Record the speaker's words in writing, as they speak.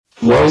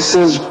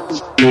Voices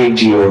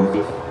Radio.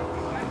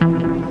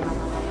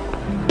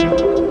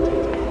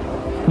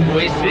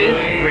 Voices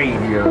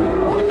Radio.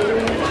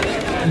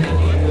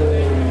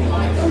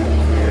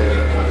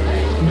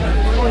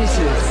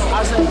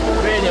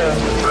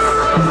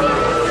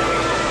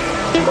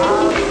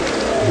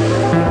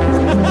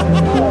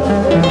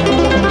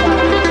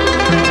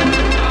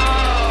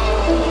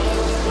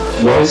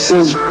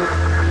 Voices Radio.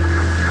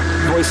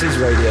 Voices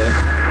Radio.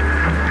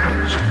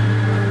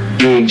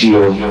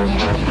 Radio.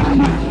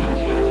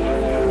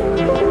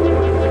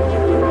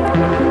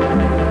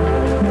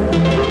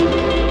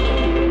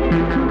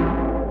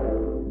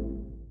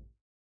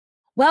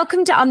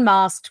 Welcome to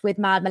Unmasked with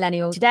Mad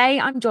Millennial. Today,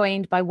 I'm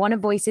joined by one of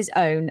Voice's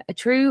own, a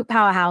true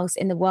powerhouse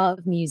in the world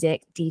of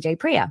music, DJ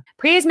Priya.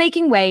 Priya's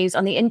making waves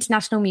on the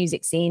international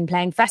music scene,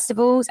 playing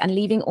festivals and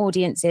leaving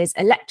audiences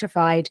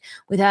electrified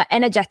with her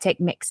energetic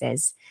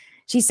mixes.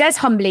 She says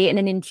humbly in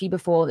an interview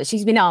before that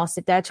she's been asked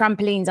if there are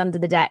trampolines under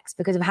the decks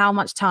because of how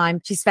much time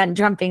she spent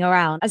jumping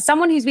around. As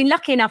someone who's been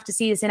lucky enough to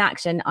see this in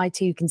action, I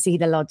too can see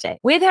the logic.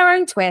 With her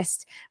own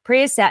twist,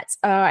 Priya's sets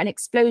are an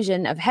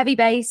explosion of heavy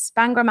bass,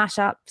 Bhangra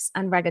mashups,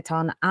 and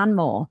reggaeton, and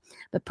more.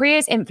 But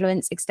Priya's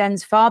influence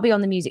extends far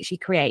beyond the music she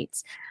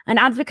creates. An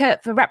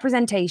advocate for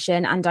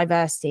representation and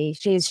diversity,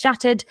 she has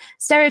shattered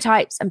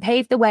stereotypes and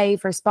paved the way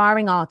for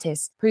aspiring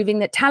artists, proving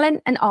that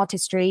talent and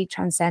artistry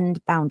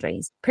transcend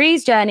boundaries.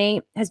 Priya's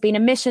journey has been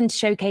a mission to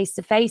showcase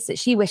the face that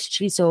she wished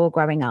she saw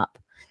growing up.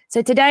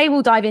 So today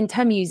we'll dive into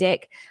her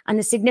music and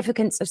the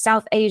significance of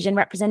South Asian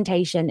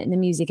representation in the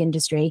music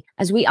industry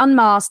as we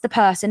unmask the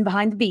person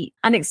behind the beat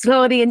and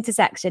explore the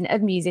intersection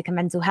of music and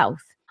mental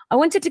health. I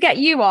wanted to get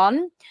you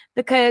on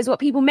because what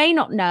people may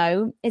not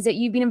know is that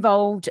you've been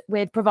involved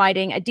with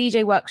providing a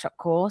DJ workshop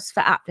course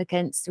for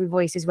applicants through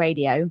Voices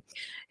Radio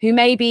who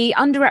may be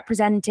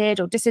underrepresented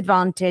or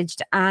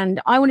disadvantaged.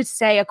 And I wanted to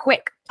say a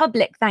quick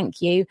public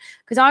thank you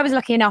because I was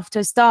lucky enough to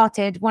have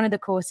started one of the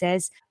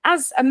courses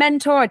as a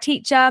mentor, a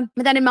teacher.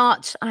 But then in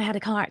March, I had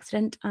a car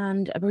accident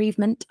and a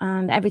bereavement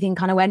and everything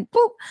kind of went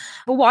boop.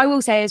 But what I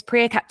will say is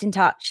Priya kept in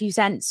touch. You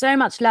sent so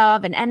much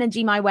love and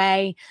energy my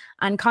way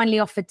and kindly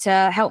offered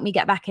to help me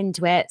get back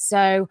into it.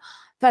 So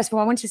first of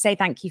all, I wanted to say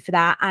thank you for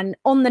that. And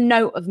on the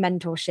note of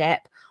mentorship,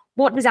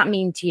 what does that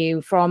mean to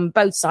you from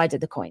both sides of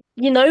the coin?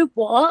 You know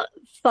what?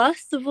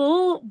 First of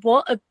all,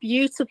 what a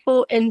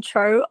beautiful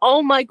intro.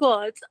 Oh my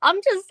God. I'm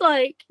just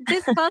like,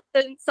 this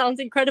person sounds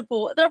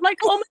incredible. They're like,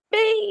 oh,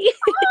 me.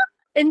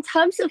 In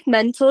terms of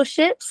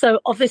mentorship, so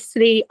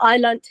obviously I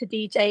learned to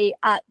DJ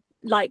at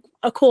like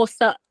a course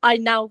that I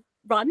now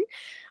run.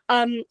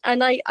 And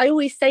I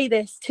always say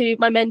this to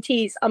my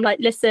mentees. I'm like,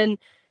 listen,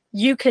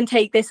 you can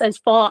take this as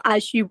far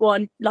as you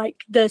want.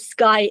 Like the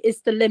sky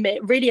is the limit,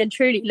 really and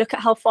truly. Look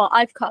at how far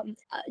I've come.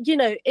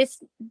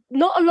 It's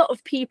not a lot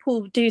of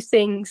people do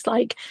things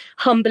like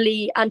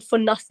humbly and for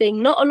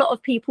nothing. Not a lot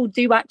of people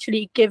do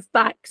actually give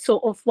back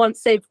sort of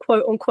once they've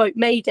quote unquote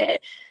made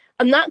it.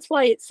 And that's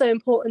why it's so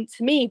important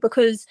to me,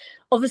 because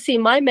obviously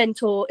my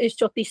mentor is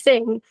Jyoti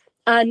Singh.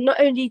 And not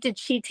only did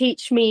she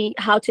teach me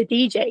how to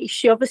DJ,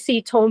 she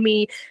obviously told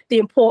me the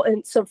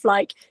importance of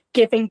like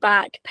giving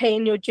back,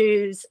 paying your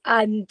dues,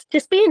 and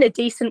just being a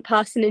decent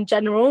person in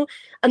general.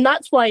 And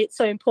that's why it's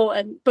so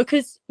important,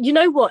 because you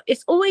know what?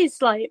 It's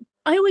always like,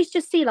 I always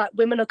just see like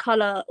women of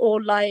color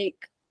or like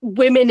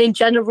women in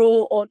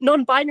general or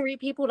non-binary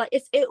people, like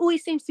it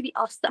always seems to be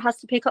us that has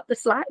to pick up the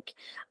slack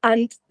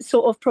and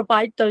sort of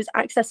provide those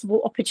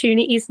accessible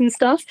opportunities and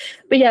stuff.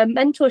 But yeah,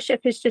 mentorship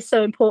is just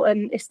so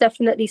important. It's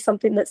definitely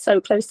something that's so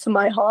close to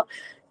my heart,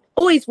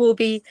 always will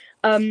be.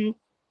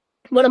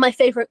 One of my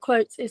favorite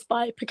quotes is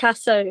by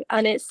Picasso,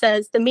 and it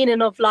says, the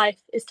meaning of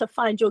life is to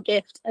find your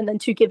gift and then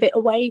to give it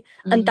away.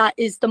 And that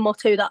is the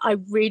motto that I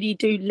really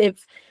do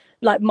live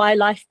like my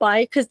life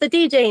by, because the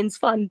DJing's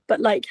fun, but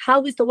like,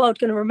 how is the world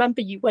going to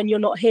remember you when you're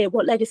not here?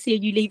 What legacy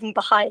are you leaving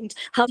behind?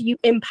 How do you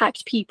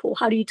impact people?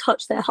 How do you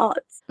touch their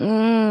hearts?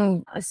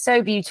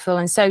 So beautiful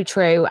and so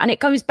true. And it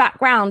goes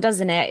back round,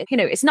 doesn't it? You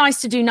know, it's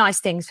nice to do nice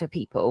things for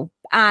people,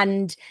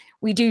 and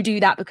we do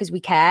that because we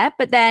care,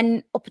 but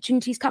then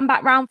opportunities come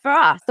back round for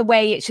us the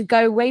way it should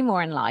go way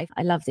more in life.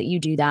 I love that you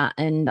do that,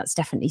 and that's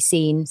definitely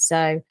seen.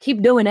 So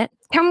keep doing it.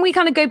 Can we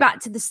kind of go back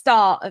to the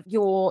start of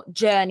your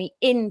journey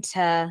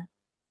into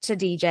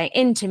DJ,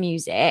 into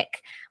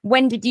music?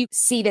 When did you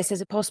see this as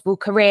a possible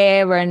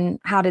career, and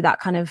how did that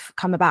kind of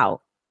come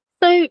about?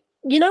 So,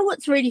 you know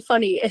what's really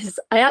funny is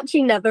I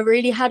actually never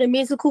really had a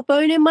musical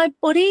bone in my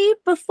body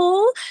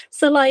before.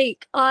 So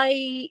like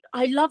I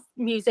love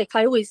music.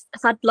 I always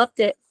had loved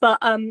it. But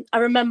I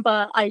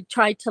remember I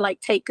tried to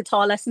like take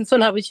guitar lessons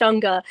when I was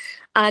younger,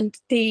 and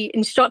the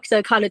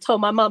instructor kind of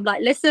told my mum,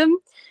 like, listen,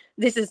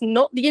 this is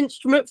not the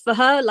instrument for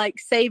her, like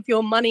save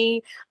your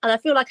money. And I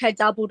feel like I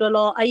dabbled a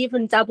lot. I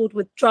even dabbled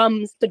with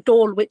drums, the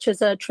dol, which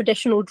is a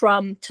traditional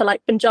drum to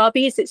like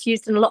Punjabis. It's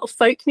used in a lot of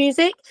folk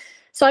music.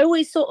 So I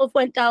always sort of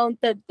went down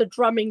the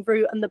drumming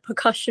route and the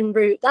percussion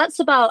route. That's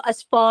about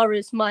as far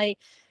as my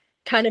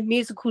kind of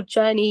musical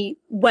journey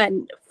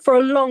went for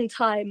a long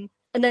time.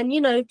 And then,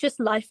 you know, just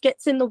life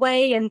gets in the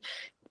way, and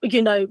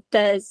you know,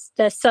 there's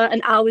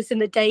certain hours in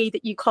the day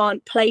that you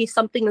can't play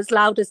something as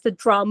loud as the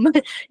drum,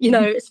 you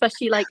know,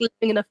 especially like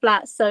living in a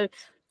flat. So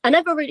I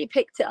never really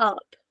picked it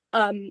up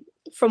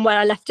from where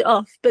I left it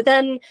off. But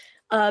then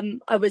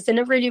I was in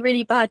a really,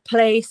 really bad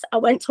place. I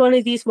went to one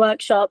of these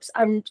workshops,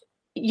 and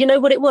you know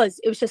what it was?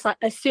 It was just like,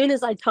 as soon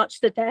as I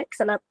touched the decks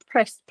and I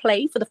pressed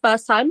play for the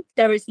first time,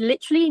 there is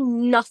literally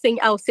nothing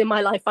else in my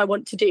life I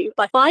want to do.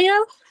 By fire,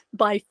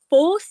 by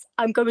force,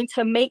 I'm going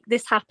to make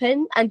this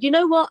happen. And you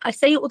know what? I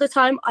say it all the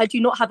time. I do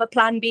not have a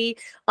plan B.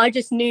 I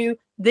just knew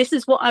this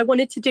is what I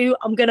wanted to do.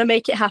 I'm going to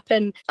make it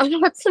happen. I've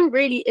had some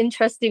really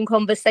interesting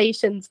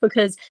conversations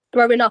because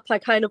growing up, I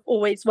kind of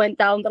always went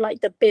down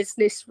the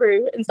business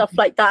route and stuff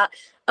like that.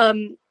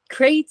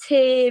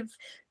 Creative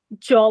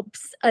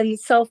jobs and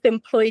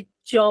self-employed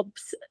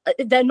jobs,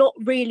 they're not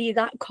really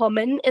that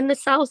common in the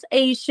South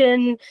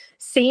Asian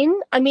scene.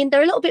 I mean,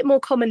 they're a little bit more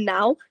common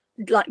now,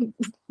 like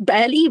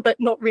barely, but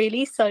not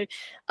really. So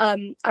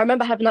I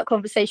remember having that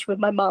conversation with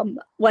my mum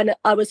when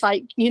I was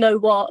like, you know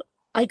what,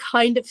 I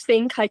kind of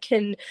think I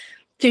can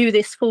do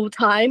this full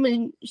time,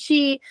 and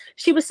she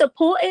was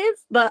supportive,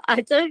 but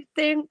I don't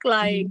think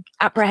like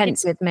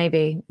apprehensive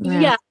maybe.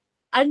 Yeah.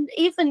 And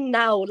even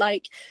now,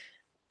 like,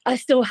 I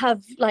still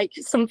have like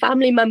some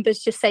family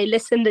members just say,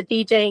 listen, the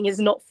DJing is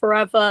not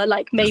forever.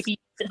 Like, maybe you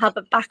should have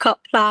a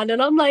backup plan.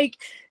 And I'm like,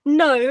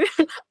 no,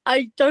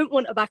 I don't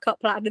want a backup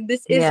plan. And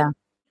this is. Yeah.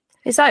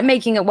 It's like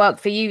making it work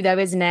for you though,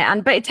 isn't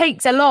it? But it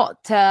takes a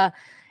lot to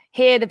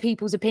hear the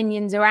people's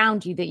opinions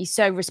around you that you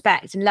so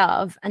respect and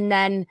love, and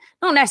then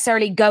not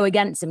necessarily go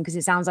against them, because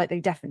it sounds like they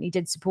definitely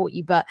did support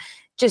you, but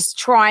just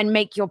try and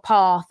make your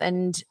path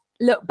and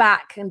look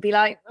back and be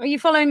like, are you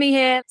following me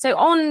here? So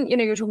on, you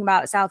know, you're talking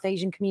about the South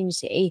Asian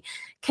community.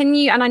 Can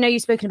you, and I know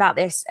you've spoken about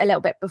this a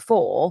little bit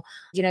before,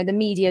 you know, the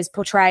media's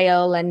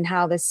portrayal and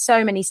how there's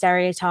so many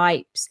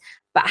stereotypes,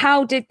 but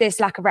how did this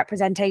lack of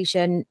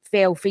representation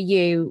feel for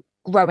you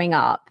growing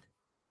up?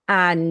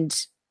 And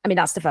I mean,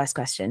 that's the first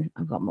question.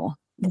 I've got more.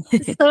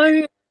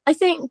 So I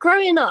think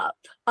growing up,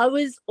 I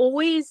was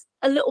always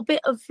a little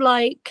bit of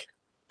like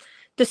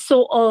the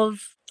sort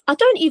of, I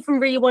don't even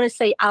really want to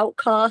say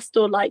outcast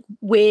or like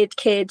weird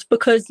kid,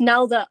 because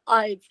now that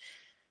I've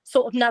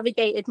sort of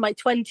navigated my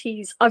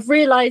 20s, I've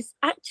realized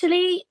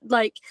actually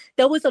like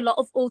there was a lot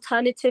of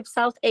alternative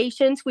South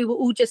Asians. We were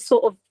all just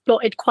sort of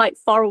dotted quite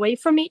far away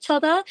from each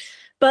other.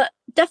 But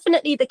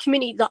definitely the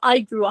community that I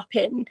grew up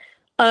in,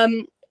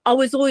 I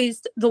was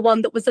always the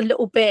one that was a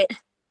little bit,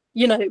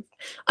 you know,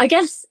 I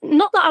guess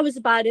not that I was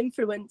a bad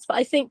influence, but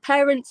I think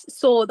parents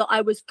saw that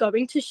I was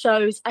going to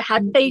shows. I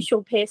had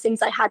facial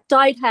piercings, I had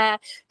dyed hair.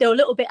 They were a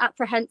little bit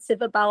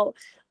apprehensive about,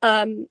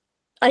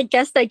 I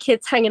guess, their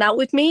kids hanging out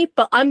with me.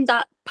 But I'm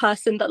that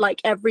person that like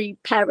every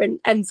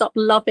parent ends up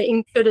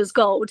loving, good as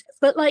gold.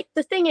 But like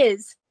the thing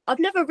is, I've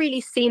never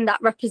really seen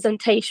that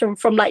representation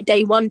from like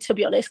day one, to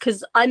be honest,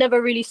 because I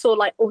never really saw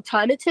like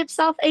alternative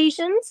South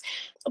Asians.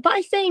 But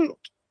I think,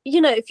 you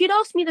know, if you'd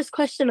asked me this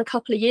question a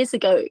couple of years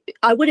ago,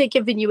 I would have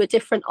given you a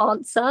different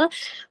answer.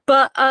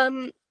 But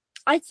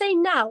I'd say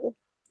now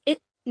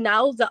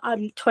that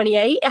I'm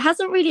 28, it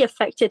hasn't really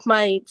affected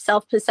my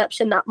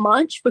self-perception that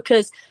much,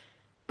 because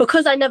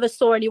I never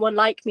saw anyone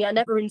like me. I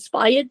never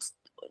inspired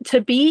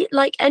to be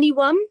like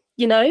anyone,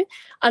 you know,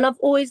 and I've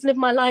always lived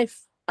my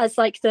life as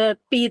like the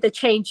be the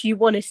change you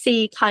want to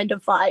see kind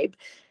of vibe.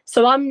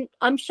 So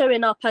I'm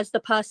showing up as the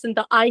person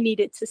that I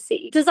needed to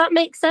see. Does that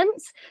make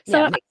sense? So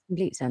Yeah, it makes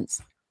complete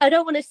sense. I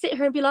don't want to sit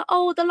here and be like,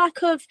 oh, the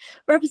lack of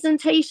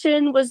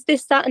representation was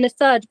this, that, and a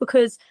third,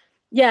 because,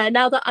 yeah,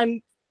 now that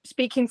I'm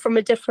speaking from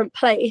a different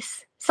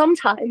place,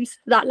 sometimes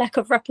that lack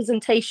of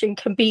representation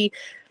can be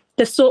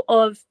the sort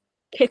of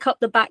pick up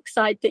the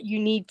backside that you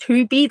need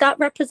to be that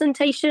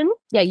representation.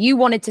 Yeah, you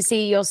wanted to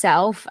see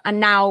yourself, and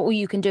now all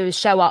you can do is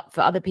show up for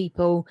other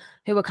people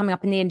who are coming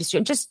up in the industry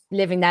and just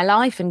living their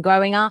life and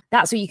growing up.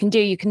 That's what you can do.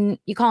 You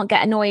can't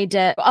get annoyed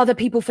at other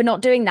people for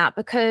not doing that,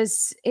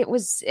 because it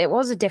was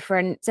a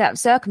different set of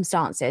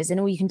circumstances, and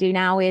all you can do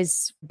now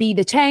is be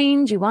the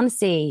change you want to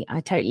see. I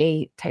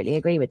totally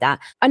agree with that.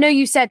 I know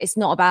you said it's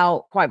not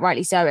about, quite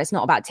rightly so, it's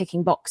not about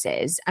ticking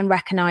boxes and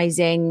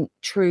recognizing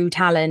true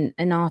talent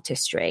and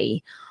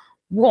artistry.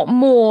 What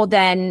more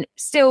then,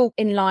 still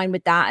in line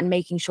with that and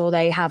making sure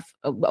they have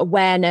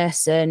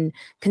awareness and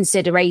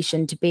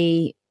consideration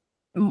to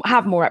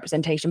have more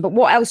representation, but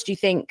what else do you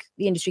think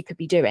the industry could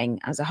be doing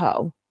as a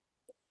whole?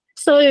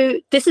 So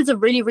this is a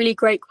really, really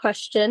great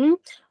question.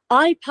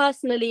 I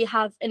personally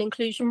have an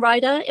inclusion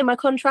rider in my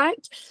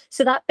contract.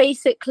 So that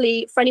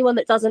basically, for anyone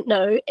that doesn't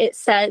know, it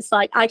says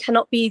like, I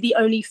cannot be the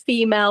only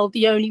female,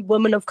 the only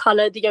woman of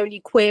color, the only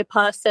queer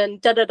person,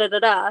 da da da da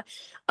da.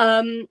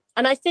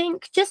 And I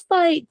think just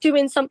by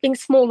doing something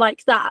small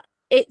like that,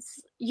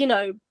 it's, you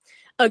know,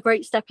 a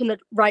great step in the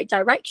right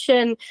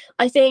direction.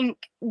 I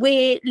think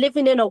we're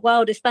living in a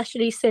world,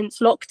 especially since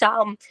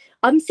lockdown,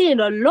 I'm seeing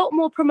a lot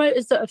more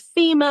promoters that are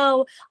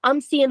female. I'm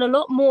seeing a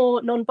lot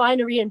more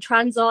non-binary and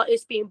trans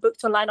artists being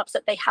booked on lineups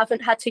that they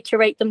haven't had to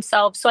curate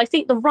themselves. So I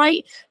think the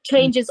right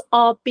changes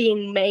are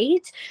being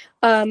made.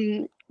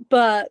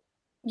 But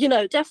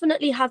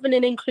definitely having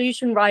an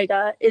inclusion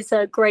rider is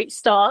a great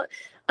start.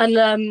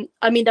 And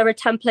I mean, there are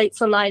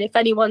templates online. If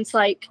anyone's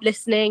like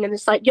listening and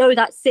it's like, yo,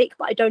 that's sick,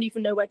 but I don't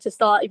even know where to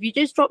start. If you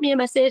just drop me a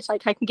message,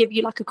 like I can give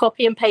you like a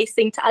copy and paste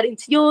thing to add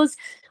into yours.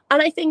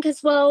 And I think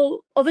as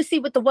well, obviously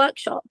with the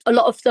workshop, a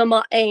lot of them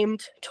are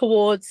aimed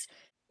towards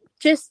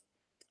just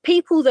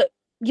people that,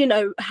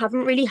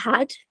 haven't really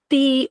had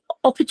the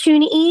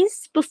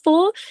opportunities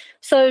before.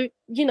 So,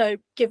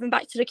 giving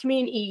back to the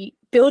community,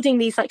 building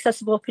these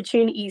accessible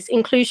opportunities,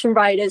 inclusion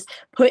riders,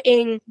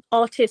 putting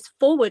artists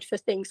forward for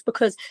things,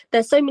 because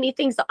there's so many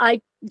things that I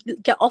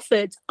get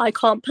offered. I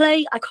can't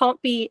play, I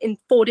can't be in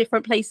 4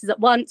 different places at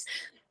once.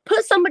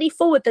 Put somebody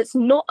forward that's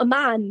not a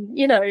man,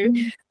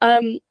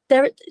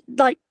 They're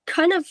like,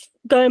 kind of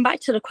going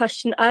back to the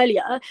question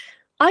earlier,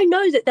 I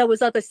know that there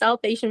was other South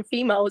Asian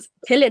females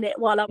killing it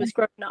while I was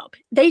growing up.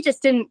 They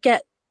just didn't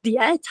get the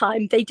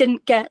airtime. They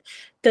didn't get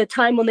the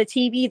time on the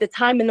TV, the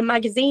time in the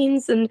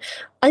magazines. And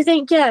I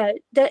think, that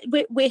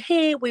we're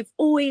here. We've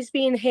always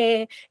been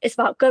here. It's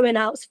about going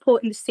out,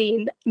 supporting the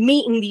scene,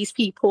 meeting these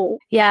people.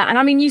 Yeah. And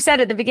I mean, you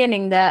said at the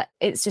beginning that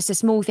it's just a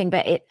small thing,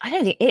 but I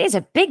don't think it is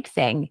a big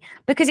thing,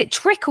 because it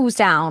trickles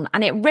down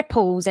and it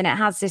ripples and it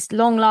has this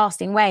long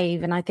lasting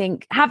wave. And I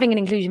think having an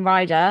inclusion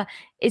rider,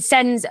 it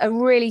sends a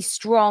really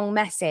strong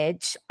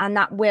message, and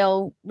that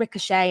will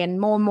ricochet, and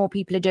more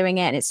people are doing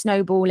it, and it's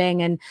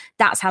snowballing, and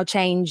that's how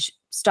change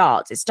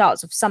starts. It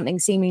starts with something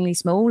seemingly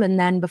small, and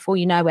then before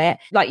you know it,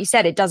 like you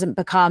said, it doesn't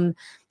become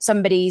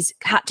somebody's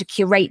had to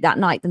curate that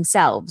night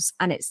themselves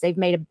and they've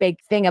made a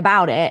big thing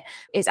about it.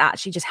 It's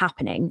actually just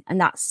happening, and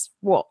that's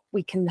what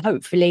we can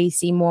hopefully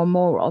see more and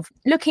more of.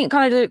 Looking at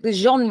kind of the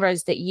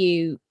genres that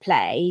you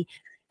play,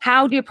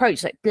 how do you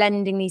approach like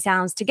blending these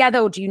sounds together,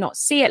 or do you not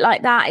see it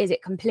like that? Is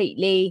it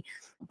completely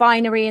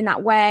binary in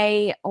that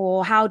way,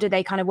 or how do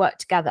they kind of work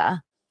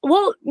together?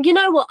 Well, you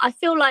know what? I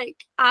feel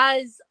like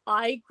as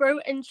I grow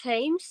and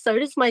change, so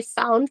does my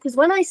sound. Because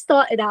when I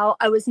started out,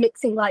 I was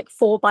mixing like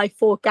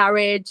 4x4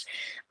 garage.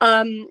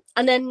 And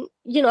then,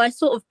 I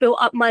sort of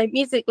built up my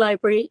music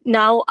library.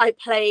 Now I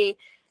play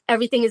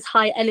everything is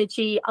high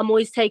energy. I'm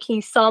always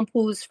taking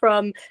samples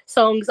from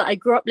songs that I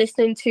grew up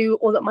listening to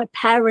or that my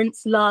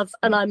parents love.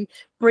 And I'm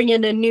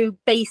bringing a new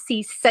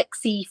bassy,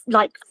 sexy,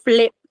 like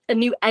flip, a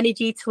new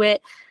energy to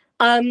it.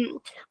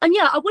 And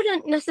yeah, I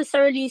wouldn't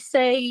necessarily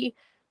say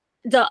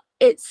that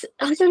it's,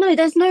 I don't know,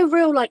 there's no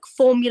real like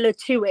formula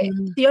to it.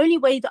 The only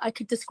way that I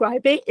could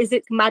describe it is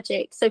it's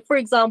magic. So for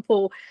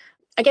example,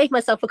 I gave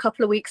myself a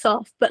couple of weeks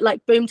off, but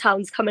like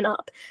Boomtown's coming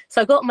up.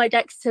 So I got on my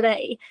decks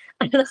today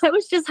and I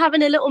was just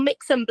having a little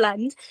mix and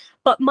blend.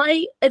 But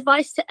my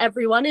advice to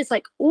everyone is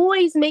like,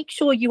 always make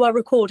sure you are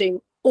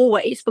recording,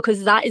 always,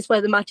 because that is where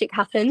the magic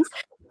happens.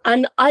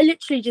 And I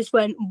literally just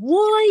went,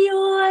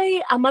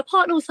 why? And my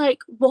partner was like,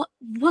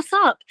 what's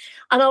up?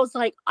 And I was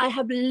like, I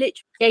have literally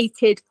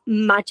created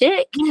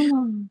magic.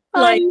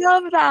 I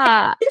love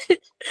that.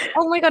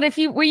 Oh my God.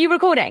 Were you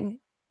recording?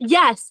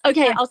 Yes.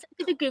 Okay. Yeah. I'll send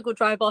you the Google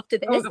Drive after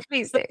this. Oh,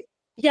 please do.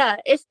 Yeah.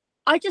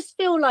 I just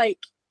feel like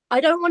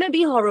I don't want to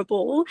be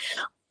horrible.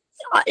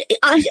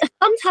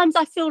 Sometimes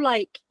I feel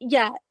like,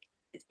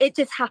 it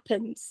just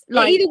happens.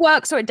 Like, it either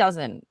works or it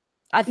doesn't.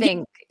 I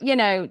think,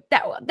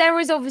 that there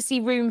is obviously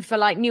room for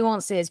like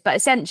nuances, but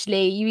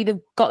essentially you either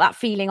got that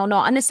feeling or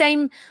not. And the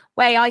same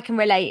way I can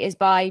relate is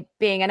by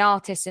being an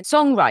artist and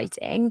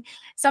songwriting.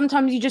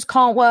 Sometimes you just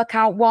can't work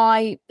out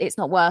why it's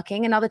not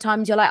working. And other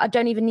times you're like, I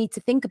don't even need to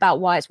think about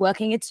why it's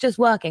working. It's just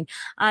working.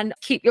 And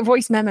keep your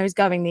voice memos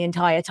going the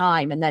entire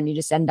time. And then you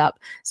just end up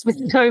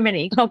with so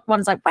many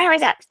ones like, where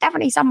is it? It's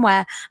definitely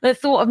somewhere. The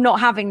thought of not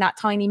having that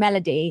tiny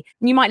melody,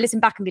 you might listen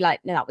back and be like,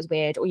 no, that was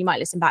weird. Or you might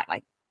listen back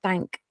like,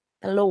 thank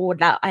the Lord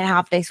that I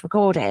have this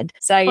recorded.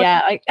 So yeah,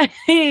 I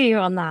hear you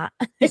on that.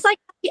 It's like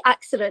happy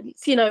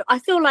accidents, I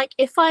feel like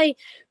if I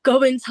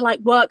go into like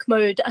work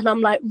mode and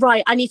I'm like,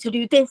 right, I need to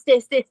do this,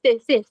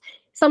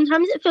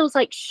 sometimes it feels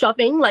like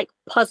shoving like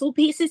puzzle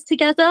pieces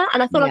together,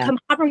 and I feel like I'm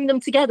hammering them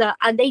together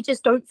and they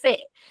just don't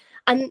fit.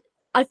 And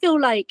I feel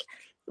like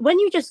when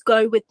you just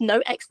go with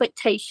no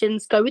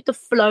expectations, go with the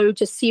flow,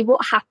 just see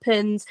what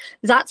happens,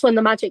 that's when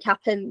the magic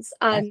happens.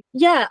 And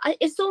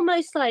it's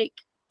almost like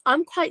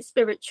I'm quite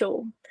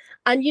spiritual.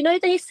 And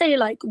they say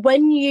like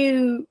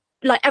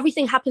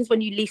everything happens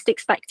when you least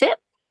expect it.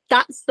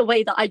 That's the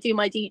way that I do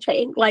my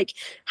DJing. Like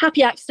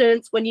happy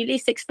accidents, when you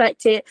least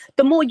expect it,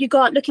 the more you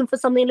go out looking for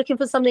something,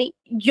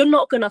 you're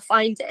not going to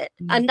find it.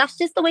 And that's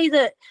just the way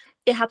that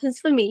it happens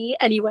for me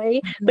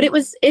anyway. But it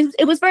was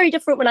very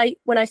different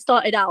when I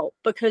started out,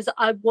 because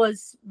I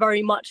was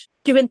very much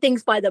doing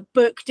things by the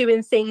book,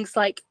 doing things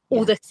like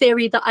all the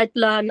theory that I'd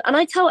learned. And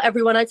I tell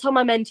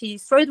my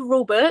mentees, throw the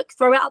rule book,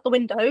 throw it out the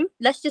window.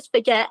 Let's just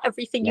forget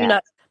everything you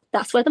know.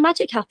 that's where the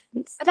magic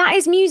happens. That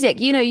is music.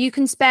 You know, you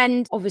can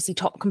spend obviously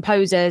top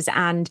composers,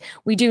 and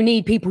we do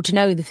need people to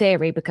know the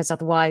theory, because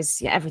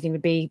otherwise everything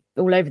would be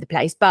all over the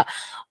place. But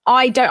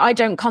I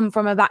don't come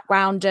from a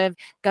background of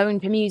going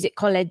to music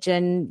college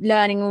and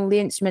learning all the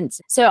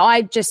instruments. So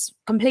I just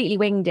completely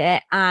winged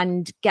it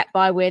and get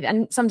by with,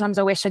 and sometimes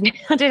I wish I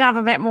did have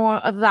a bit more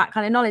of that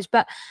kind of knowledge.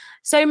 But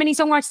so many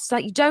songwriters,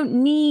 like, you don't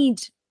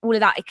need all of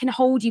that. It can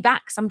hold you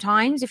back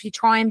sometimes if you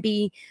try and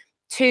be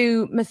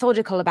too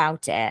methodical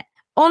about it.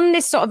 On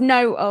this sort of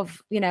note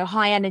of, you know,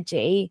 high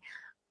energy,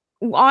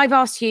 I've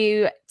asked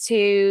you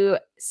to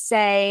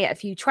say a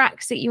few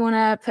tracks that you want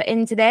to put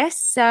into this.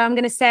 So I'm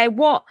going to say,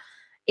 what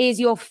is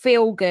your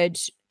feel-good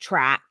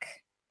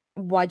track?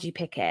 Why'd you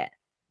pick it?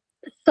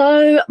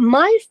 So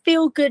my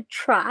feel-good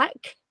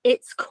track,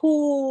 it's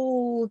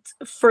called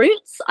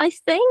Fruits, I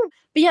think.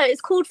 But yeah,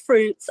 it's called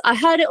Fruits. I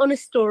heard it on a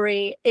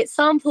story. It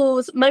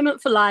samples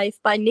Moment for Life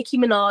by Nicki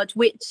Minaj,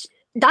 which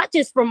that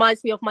just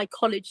reminds me of my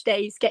college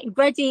days, getting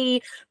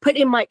ready,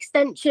 putting in my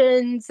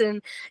extensions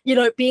and, you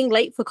know, being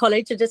late for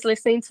college and just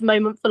listening to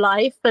Moment for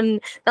Life.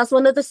 And that's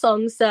one of the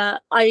songs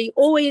that it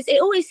always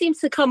seems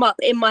to come up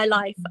in my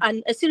life.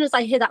 And as soon as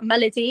I hear that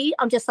melody,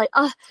 I'm just like,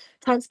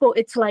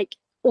 transported to like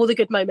all the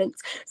good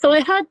moments. So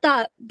I heard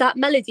that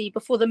melody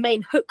before the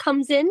main hook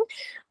comes in,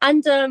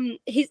 and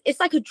it's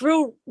like a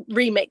drill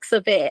remix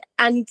of it,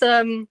 and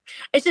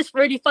it's just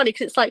really funny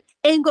because it's like,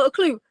 ain't got a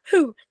clue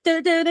who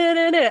da, da, da,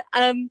 da,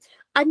 da.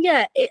 And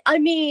yeah, I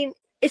mean,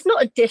 it's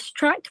not a diss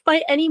track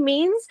by any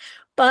means,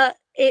 but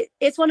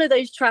it's one of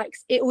those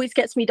tracks, it always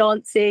gets me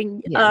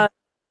dancing. Yeah.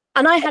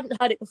 And I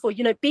hadn't heard it before.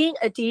 You know, being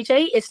a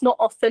DJ, it's not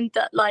often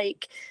that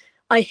like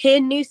I hear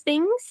new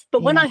things,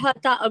 but when I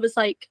heard that, I was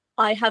like,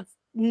 I have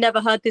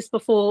never heard this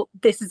before.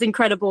 This is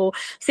incredible.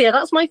 So yeah,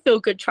 that's my feel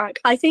good track.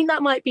 I think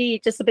that might be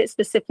just a bit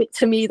specific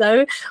to me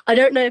though. I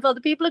don't know if other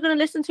people are going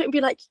to listen to it and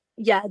be like,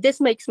 yeah, this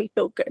makes me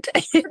feel good.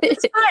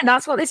 It's fine.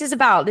 That's what this is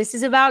about. This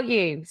is about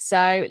you.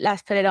 So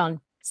let's put it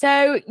on.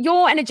 So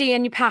your energy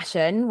and your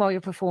passion while you're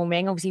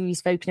performing, obviously we've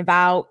spoken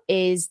about,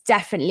 is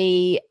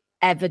definitely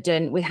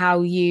evident with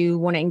how you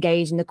want to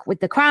engage with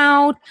the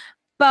crowd.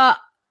 But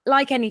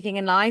like anything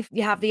in life,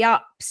 you have the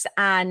ups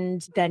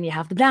and then you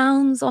have the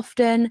downs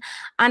often.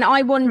 And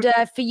I wonder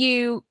for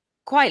you,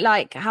 quite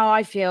like how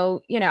I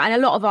feel, you know, and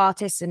a lot of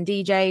artists and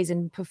DJs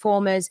and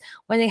performers,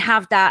 when they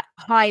have that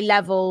high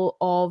level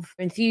of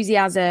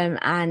enthusiasm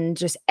and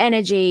just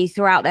energy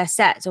throughout their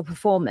sets or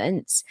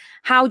performance,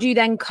 how do you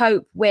then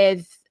cope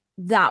with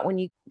that when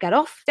you get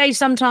off stage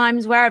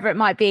sometimes, wherever it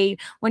might be,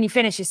 when you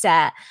finish your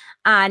set?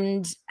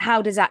 And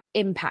how does that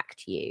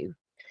impact you?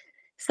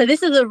 So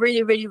this is a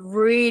really, really,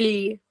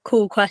 really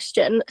cool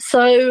question.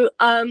 So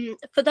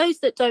for those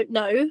that don't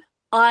know,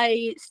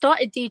 I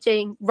started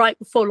DJing right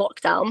before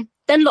lockdown.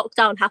 Then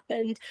lockdown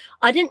happened.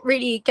 I didn't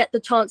really get the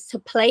chance to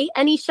play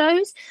any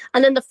shows.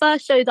 And then the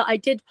first show that I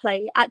did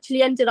play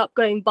actually ended up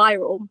going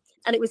viral.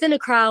 And it was in a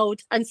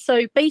crowd. And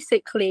so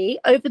basically,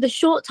 over the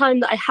short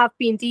time that I have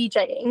been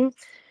DJing,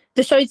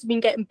 the shows have been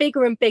getting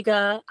bigger and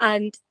bigger.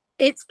 And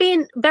it's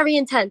been very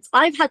intense.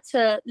 I've had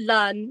to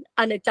learn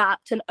and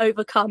adapt and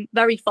overcome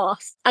very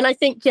fast. And I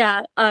think,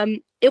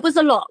 it was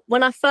a lot.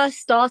 When I first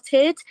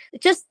started,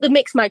 just the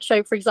Mix Mag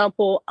show, for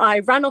example, I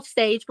ran off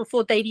stage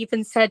before they'd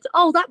even said,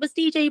 oh, that was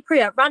DJ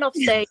Priya. Ran off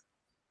stage,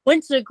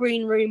 went to the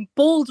green room,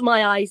 bawled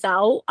my eyes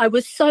out. I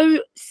was so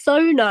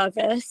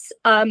nervous.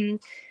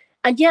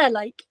 And yeah,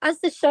 like as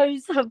the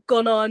shows have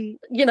gone on,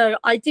 you know,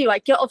 I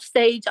get off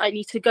stage, I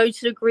need to go to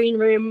the green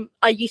room.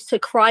 I used to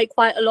cry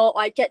quite a lot.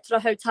 I'd get to the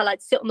hotel,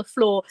 I'd sit on the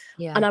floor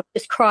and I'd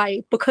just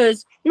cry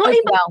because not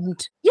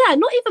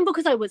even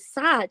because I was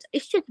sad.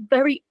 It's just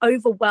very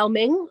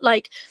overwhelming.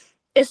 Like,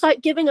 it's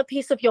like giving a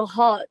piece of your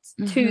heart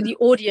to the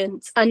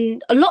audience.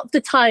 And a lot of the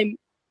time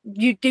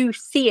you do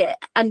see it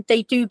and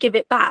they do give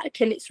it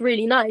back and it's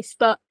really nice.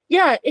 But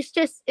yeah,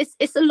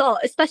 it's a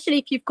lot, especially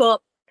if you've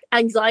got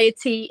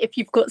anxiety, if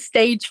you've got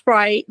stage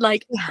fright.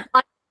 Like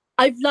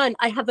I've learned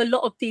I have a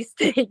lot of these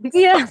things.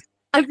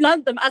 I've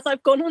learned them as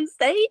I've gone on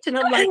stage, and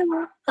I'm like,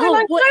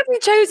 I've never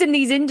chosen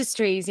these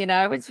industries, you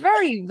know. It's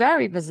very,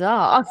 very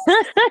bizarre.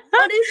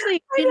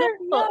 Honestly,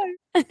 you know,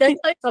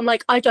 I'm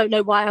like, I don't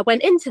know why I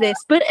went into this,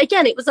 but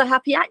again, it was a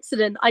happy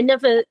accident. I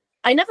never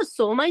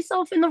saw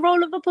myself in the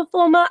role of a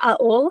performer at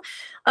all.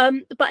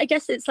 But I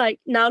guess it's like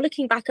now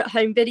looking back at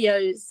home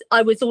videos,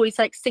 I was always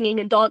like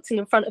singing and dancing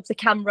in front of the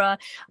camera.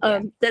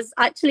 There's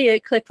actually a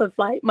clip of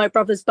like my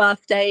brother's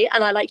birthday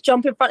and I like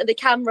jump in front of the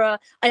camera.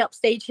 I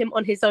upstage him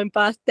on his own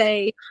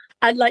birthday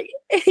and like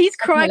he's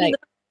crying.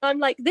 I'm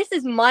like, this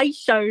is my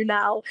show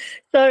now.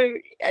 So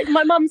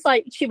my mum's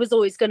like, she was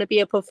always going to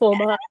be a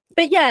performer.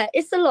 But yeah,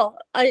 it's a lot.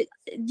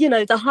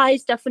 The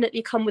highs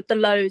definitely come with the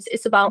lows.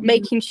 It's about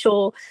making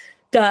sure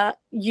that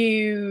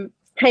you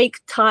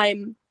take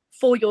time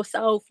for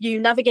yourself, you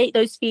navigate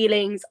those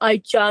feelings. I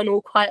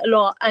journal quite a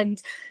lot.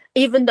 And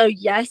even though,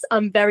 yes,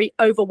 I'm very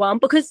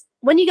overwhelmed, because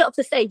when you get off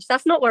the stage,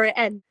 that's not where it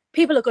ends.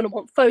 People are going to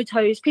want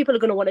photos. People are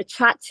going to want to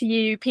chat to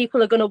you.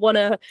 People are going to want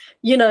to,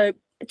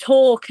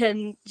 talk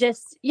and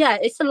just, yeah,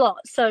 it's a lot.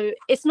 So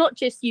it's not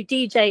just you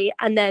DJ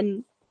and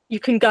then you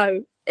can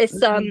go. It's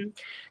the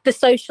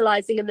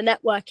socializing and the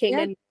networking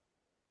and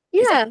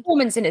it's a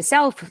performance in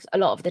itself a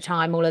lot of the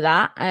time, all of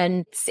that,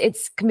 and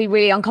it's can be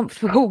really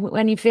uncomfortable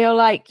when you feel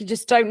like you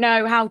just don't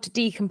know how to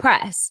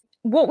decompress.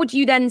 What would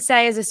you then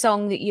say as a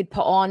song that you'd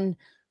put on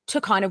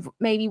to kind of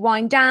maybe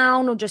wind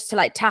down or just to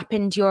like tap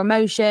into your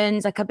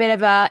emotions, like a bit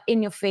of a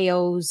in your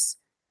feels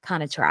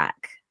kind of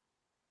track?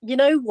 You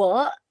know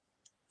what?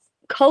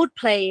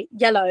 Coldplay,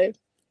 Yellow.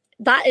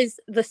 That is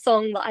the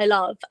song that I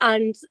love.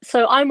 And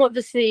so I'm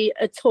obviously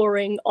a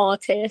touring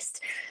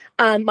artist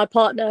and my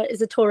partner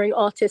is a touring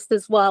artist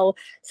as well.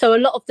 So a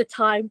lot of the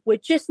time we're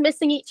just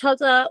missing each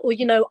other, or,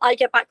 you know, I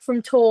get back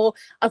from tour,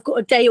 I've got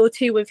a day or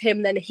two with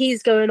him, then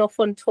he's going off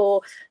on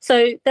tour.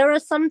 So there are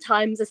some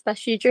times,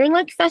 especially during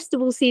like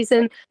festival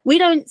season, we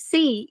don't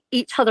see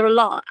each other a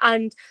lot.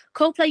 And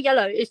Coldplay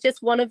Yellow is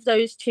just one of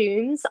those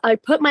tunes. I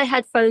put my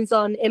headphones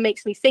on, it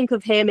makes me think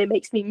of him, it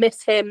makes me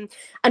miss him.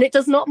 And it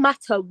does not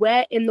matter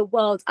where in the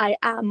world I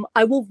am,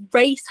 I will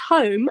race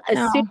home as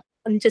soon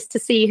and just to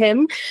see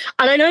him.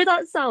 And I know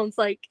that sounds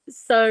like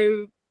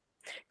so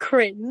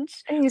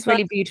cringe. I think it's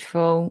really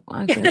beautiful.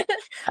 I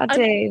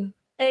do.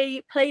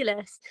 A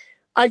playlist.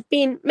 I've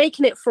been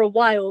making it for a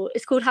while.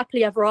 It's called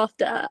Happily Ever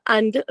After.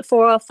 And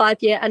for our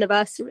 5-year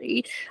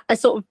anniversary, I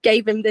sort of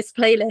gave him this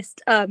playlist.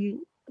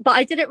 But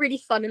I did it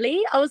really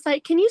funnily. I was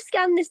like, can you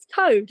scan this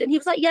code? And he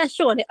was like, yeah,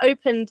 sure. And it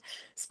opened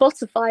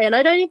Spotify. And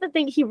I don't even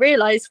think he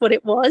realized what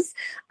it was.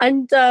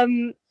 And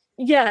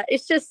yeah,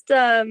 it's just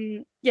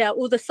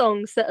all the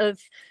songs that have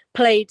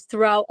played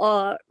throughout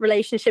our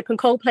relationship, and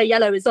Coldplay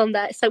Yellow is on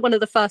there. It's like one of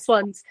the first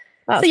ones.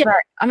 That's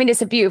right. I mean,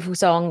 it's a beautiful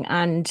song,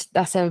 and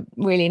that's a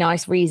really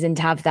nice reason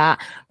to have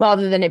that,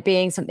 rather than it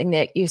being something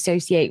that you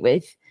associate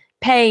with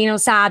pain or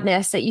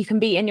sadness, that you can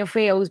be in your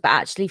feels but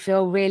actually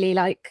feel really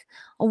like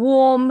a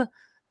warm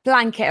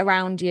blanket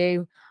around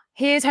you.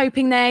 Here's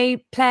hoping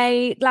they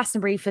play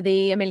Glastonbury for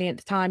the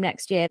 1,000,000th time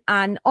next year.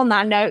 And on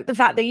that note, the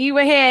fact that you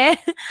were here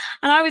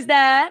and I was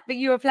there, but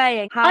you were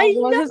playing. How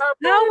was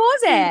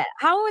it?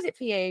 How was it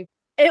for you?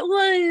 It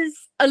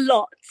was a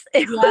lot.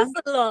 It was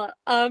a lot.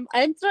 I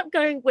ended up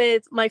going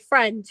with my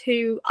friend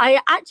who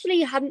I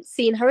actually hadn't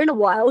seen her in a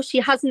while.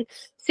 She hasn't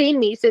seen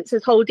me since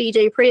this whole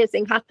DJ Priya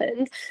thing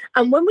happened.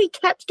 And when we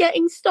kept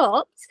getting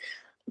stopped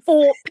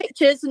for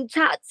pictures and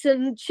chats,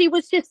 and she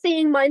was just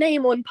seeing my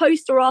name on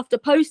poster after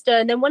poster,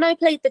 and then when I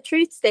played the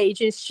Truth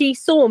stage and she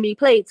saw me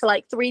play to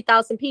like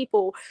 3,000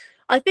 people,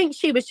 I think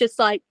she was just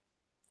like,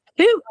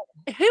 who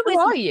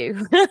are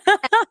you?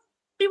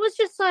 She was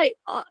just like,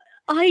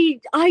 are you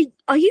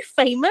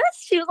famous?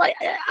 She was like,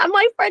 am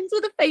I friends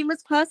with a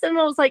famous person? And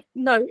I was like,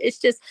 no, it's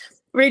just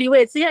really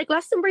weird. So yeah,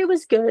 Glastonbury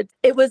was good.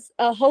 It was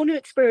a whole new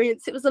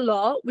experience. It was a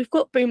lot. We've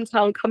got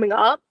Boomtown coming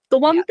up. The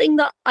one thing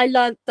that I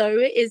learned though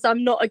is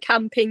I'm not a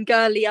camping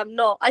girly. I'm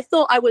not. I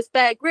thought I was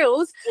Bear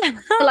Grylls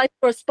till I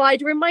saw a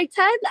spider in my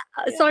tent.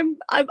 So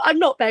I'm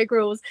not Bear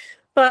Grylls.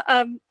 But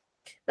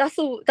that's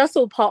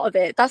all part of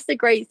it. That's the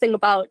great thing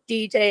about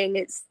DJing.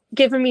 It's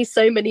given me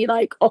so many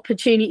like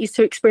opportunities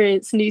to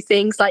experience new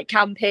things like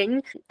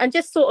camping. And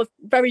just sort of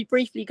very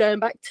briefly going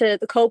back to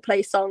the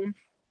Coldplay song,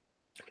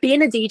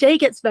 being a DJ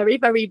gets very,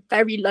 very,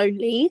 very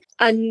lonely.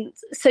 And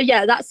so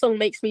yeah, that song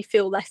makes me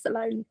feel less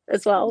alone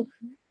as well.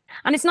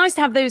 And it's nice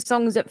to have those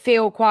songs that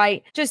feel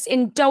quite just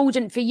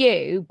indulgent for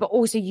you, but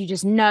also you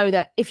just know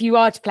that if you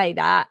are to play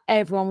that,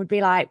 everyone would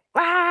be like,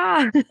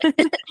 ah.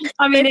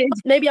 I mean,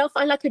 maybe I'll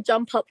find like a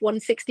jump up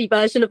 160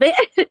 version of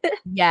it.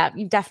 Yeah,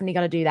 you've definitely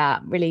got to do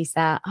that. Release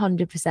that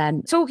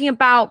 100%. Talking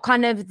about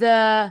kind of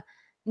the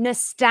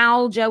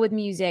nostalgia with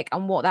music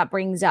and what that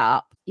brings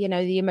up, you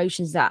know, the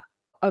emotions that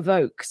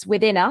evokes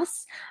within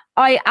us.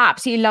 I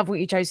absolutely love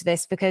what you chose for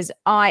this, because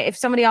if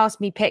somebody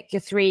asked me pick your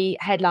 3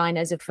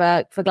 headliners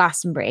for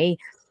Glastonbury,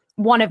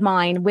 one of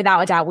mine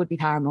without a doubt would be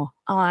Paramore.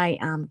 I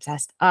am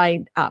obsessed.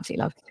 I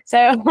absolutely love it.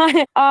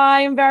 So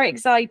I'm very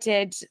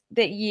excited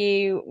that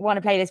you want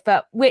to play this,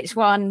 but which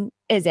one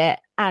is it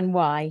and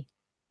why?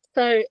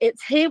 So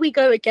it's Here We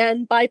Go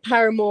Again by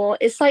Paramore.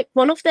 It's like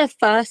one of their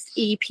first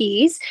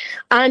EPs.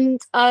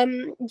 And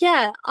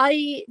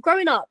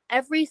growing up,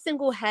 every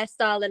single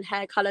hairstyle and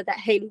hair color that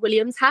Hayley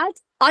Williams had,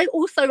 I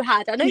also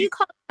had. I know you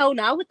can't tell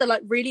now with the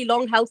like really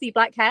long, healthy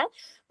black hair,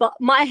 but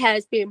my hair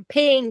has been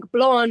pink,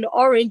 blonde,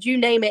 orange, you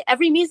name it.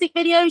 Every music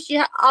video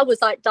I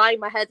was like dyeing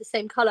my hair the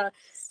same color.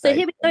 So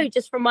Here We Go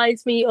just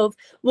reminds me of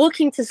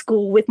walking to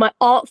school with my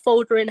art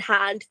folder in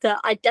hand that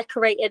I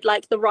decorated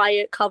like the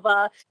Riot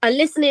cover, and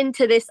listening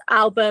to this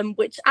album,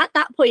 which at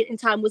that point in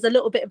time was a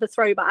little bit of a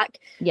throwback.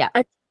 Yeah.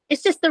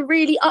 It's just a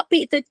really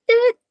upbeat,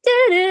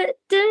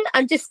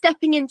 and just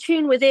stepping in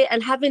tune with it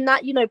and having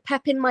that, you know,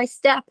 pep in my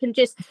step and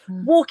just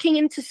walking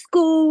into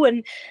school.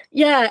 And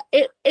yeah,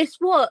 it's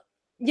what,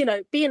 you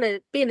know, being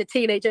a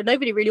teenager,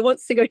 nobody really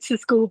wants to go to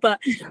school, but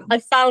I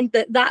found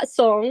that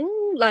song,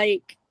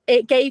 like,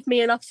 it gave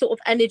me enough sort of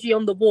energy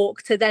on the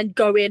walk to then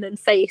go in and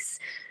face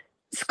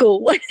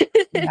school.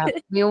 Yeah,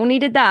 we all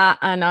needed that.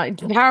 And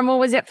Paramore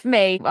was it for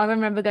me. I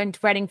remember going to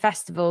Reading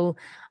Festival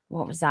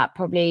what was that?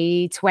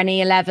 Probably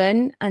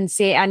 2011, and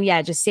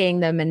just seeing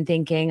them and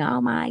thinking, oh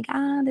my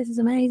God, this is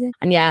amazing.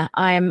 And yeah,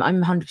 I'm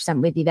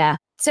 100% with you there.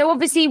 So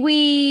obviously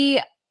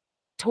we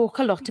talk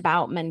a lot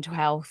about mental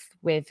health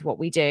with what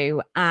we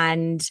do.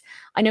 And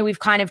I know we've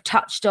kind of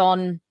touched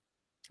on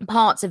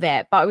parts of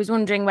it, but I was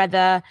wondering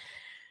whether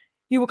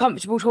you were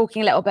comfortable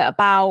talking a little bit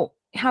about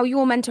how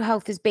your mental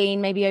health has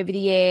been maybe over the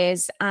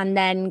years, and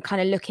then kind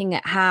of looking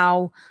at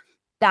how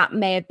that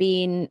may have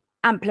been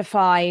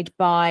amplified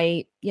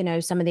by, you know,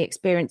 some of the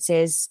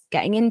experiences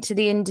getting into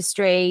the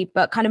industry,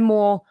 but kind of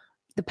more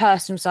the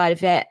personal side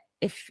of it,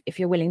 if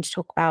you're willing to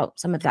talk about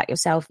some of that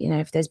yourself, you know,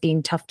 if there's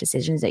been tough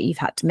decisions that you've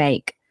had to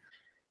make.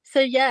 So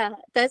yeah,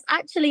 there's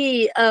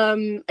actually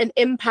an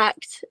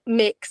Impact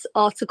Mix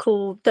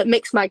article that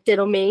Mixmag did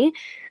on me,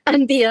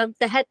 and the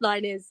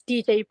headline is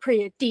DJ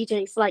Priya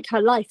DJs like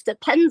her life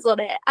depends on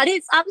it, and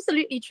it's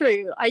absolutely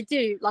true. I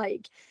do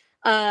like,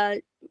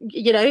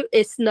 you know,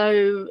 it's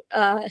no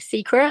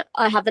secret.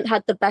 I haven't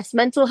had the best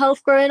mental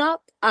health growing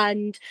up,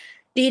 and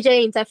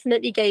DJing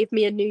definitely gave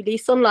me a new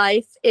lease on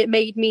life. It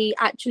made me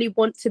actually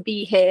want to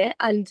be here,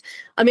 and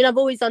I mean, I've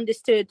always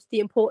understood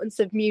the importance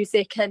of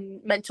music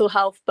and mental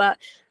health, but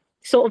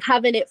sort of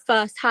having it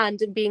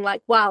firsthand and being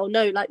like, wow,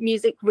 no, like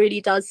music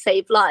really does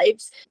save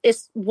lives.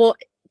 It's what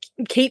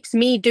keeps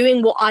me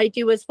doing what I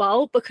do as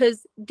well,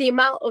 because the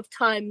amount of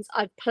times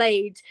I've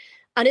played,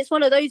 and it's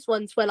one of those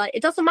ones where like,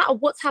 it doesn't matter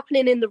what's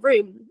happening in the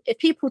room. If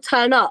people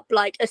turn up,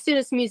 like as soon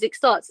as music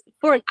starts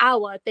for an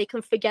hour, they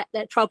can forget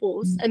their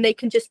troubles and they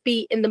can just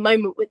be in the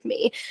moment with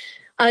me.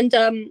 And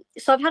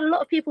so I've had a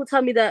lot of people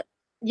tell me that,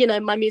 you know,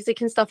 my music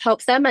and stuff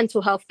helps their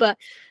mental health, but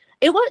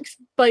it works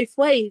both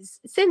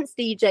ways. Since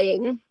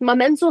DJing, my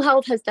mental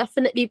health has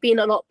definitely been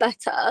a lot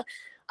better.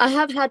 I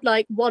have had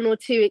like one or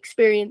two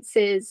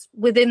experiences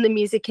within the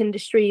music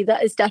industry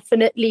that has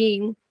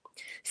definitely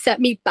set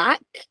me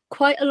back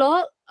quite a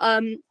lot,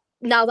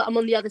 now that I'm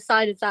on the other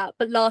side of that.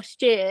 But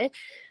last year,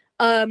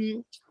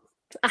 I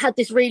had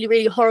this really,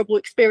 really horrible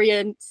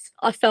experience.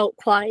 I felt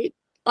quite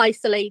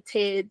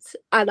isolated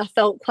and I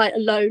felt quite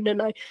alone, and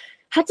I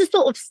had to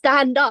sort of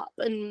stand up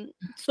and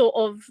sort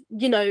of,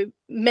 you know,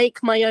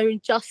 make my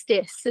own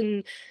justice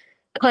and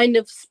kind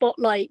of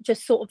spotlight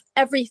just sort of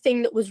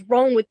everything that was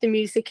wrong with the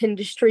music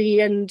industry.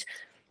 And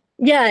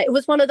yeah, it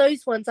was one of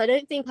those ones. I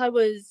don't think I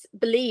was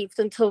believed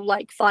until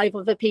like 5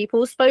 other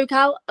people spoke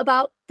out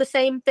about the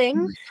same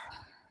thing.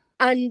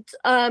 And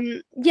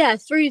yeah,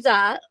 through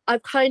that,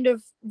 I've kind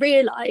of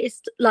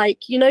realized,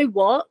 like, you know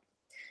what?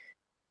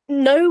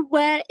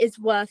 Nowhere is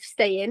worth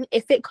staying.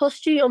 If it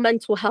costs you your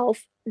mental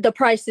health, the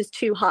price is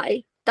too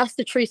high. That's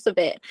the truth of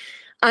it.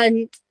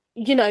 And,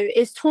 you know,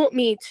 it's taught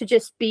me to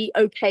just be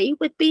okay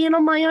with being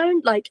on my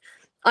own. Like,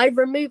 I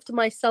removed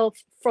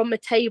myself from a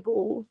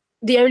table,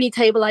 the only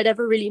table I'd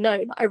ever really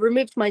known. I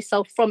removed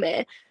myself from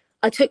it.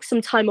 I took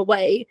some time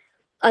away.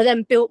 I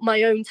then built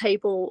my own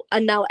table,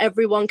 and now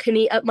everyone can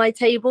eat at my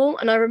table.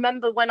 And I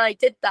remember when I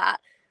did that,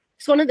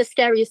 it's one of the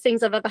scariest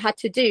things I've ever had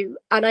to do.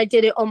 And I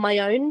did it on my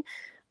own.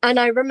 And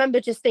I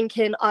remember just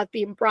thinking, I've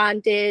been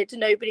branded,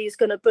 nobody's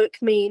going to book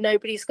me,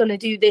 nobody's going to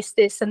do this,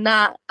 this and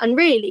that. And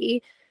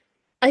really,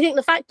 I think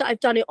the fact that I've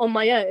done it on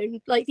my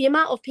own, like the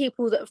amount of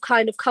people that have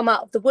kind of come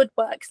out of the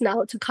woodworks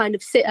now to kind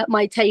of sit at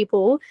my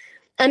table,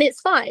 and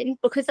it's fine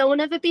because there will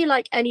never be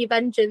like any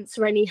vengeance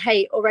or any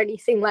hate or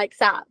anything like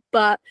that.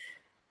 But,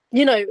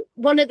 you know,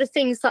 one of the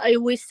things that I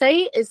always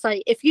say is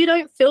like, if you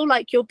don't feel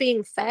like you're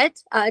being fed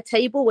at a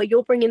table where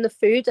you're bringing the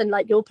food and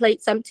like your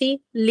plate's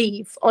empty,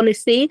 leave,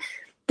 honestly.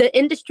 The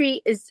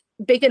industry is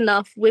big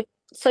enough with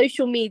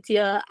social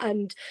media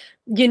and,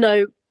 you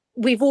know,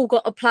 we've all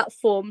got a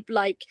platform.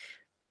 Like,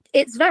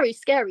 it's very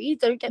scary,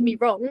 don't get me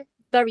wrong,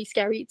 very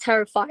scary,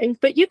 terrifying,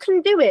 but you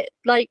can do it.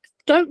 Like,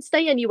 don't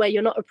stay anywhere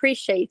you're not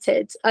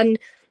appreciated. And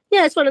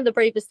yeah, it's one of the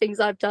bravest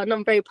things I've done.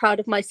 I'm very proud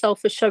of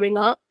myself for showing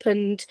up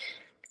and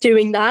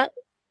doing that.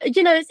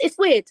 You know, it's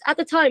weird. At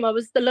the time, I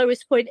was the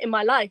lowest point in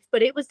my life,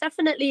 but it was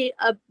definitely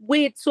a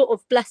weird sort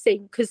of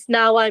blessing because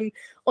now I'm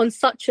on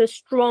such a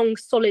strong,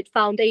 solid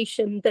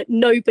foundation that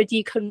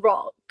nobody can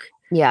rock.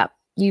 Yeah,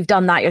 you've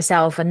done that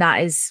yourself, and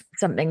that is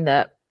something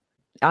that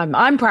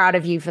I'm proud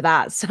of you for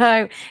that.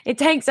 So it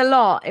takes a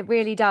lot. It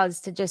really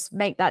does to just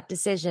make that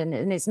decision,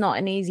 and it's not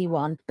an easy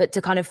one, but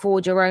to kind of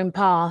forge your own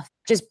path,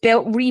 just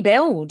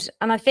rebuild.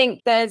 And I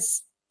think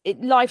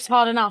life's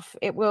hard enough.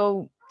 It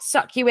will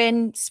suck you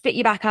in, spit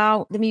you back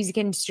out. The music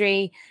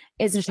industry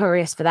is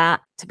notorious for that.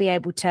 To be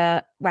able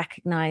to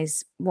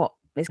recognize what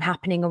is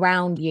happening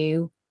around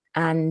you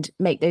and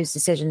make those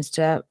decisions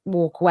to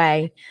walk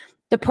away.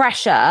 The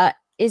pressure,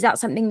 is that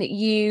something that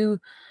you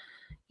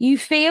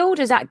feel?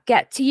 Does that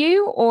get to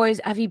you, or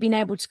have you been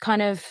able to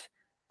kind of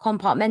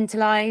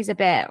compartmentalize a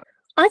bit?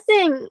 I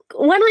think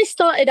when I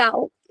started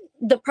out,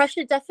 the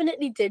pressure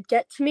definitely did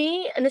get to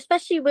me, and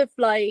especially with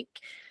like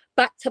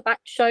back-to-back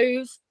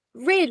shows.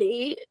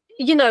 Really,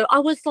 I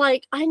was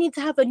like, I need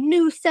to have a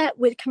new set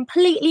with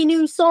completely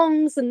new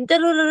songs and da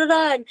da da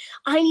da, and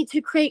I need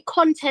to create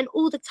content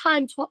all the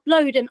time to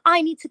upload, and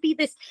I need to be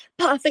this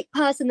perfect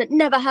person that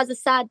never has a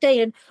sad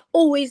day and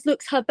always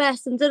looks her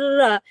best and da da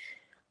da.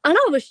 And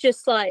I was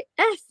just like,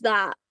 F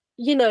that,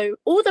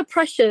 all the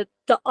pressure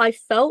that I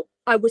felt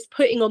I was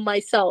putting on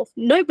myself.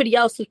 Nobody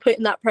else was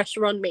putting that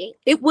pressure on me.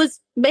 It was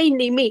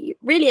mainly me,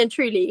 really and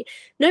truly.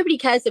 Nobody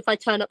cares if I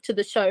turn up to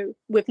the show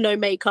with no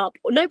makeup,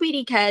 or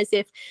nobody cares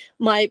if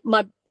my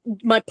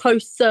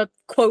posts are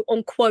quote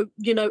unquote,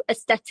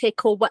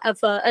 aesthetic or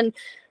whatever. And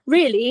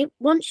really,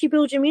 once you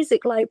build your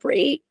music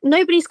library,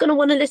 nobody's going to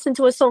want to listen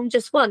to a song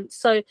just once.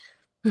 So,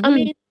 I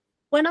mean,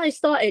 when I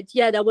started,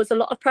 there was a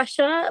lot of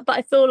pressure, but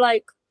I feel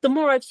like the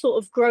more I've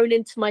sort of grown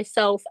into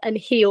myself and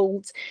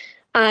healed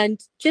and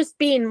just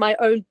being my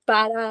own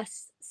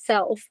badass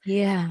self,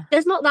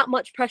 there's not that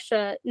much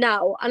pressure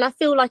now. And I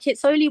feel like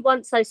it's only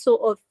once I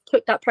sort of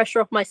took that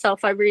pressure off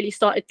myself, I really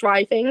started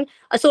thriving.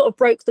 I sort of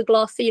broke the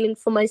glass ceiling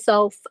for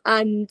myself.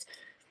 And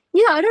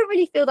I don't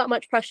really feel that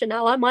much pressure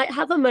now. I might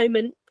have a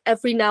moment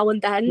every now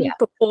and then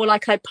before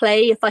like I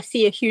play, if I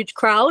see a huge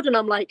crowd and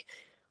I'm like,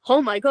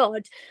 oh my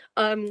God.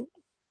 But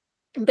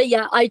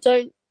I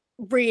don't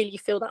really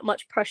feel that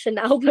much pressure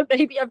now, but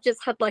maybe I've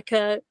just had like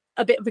a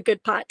bit of a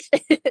good patch.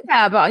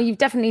 Yeah, but you've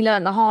definitely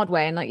learned the hard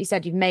way. And like you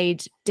said, you've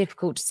made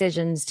difficult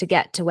decisions to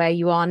get to where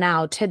you are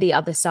now, to the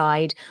other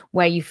side,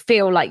 where you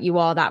feel like you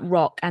are that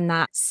rock and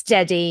that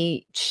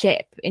steady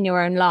ship in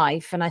your own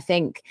life. And I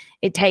think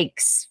it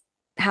takes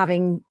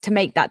having to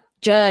make that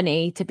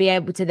journey to be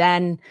able to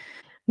then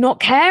not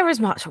care as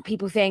much what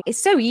people think.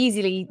 It's so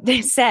easily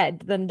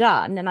said than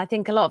done. And I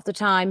think a lot of the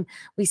time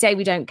we say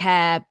we don't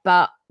care,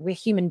 but we're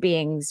human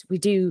beings. We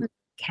do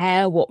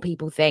care what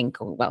people think.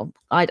 Well,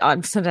 I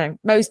don't know,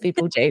 most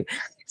people do.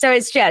 So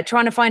it's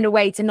trying to find a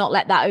way to not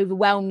let that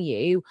overwhelm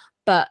you,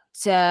 but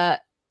to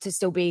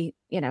still be,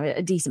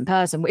 a decent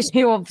person, which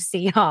you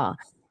obviously are.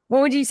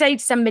 What would you say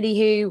to somebody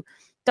who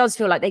does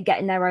feel like they get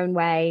in their own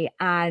way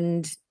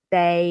and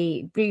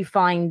they do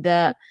find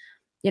that,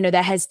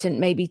 they're hesitant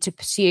maybe to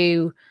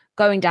pursue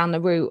going down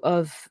the route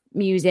of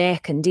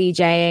music and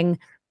DJing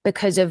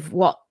because of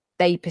what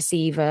they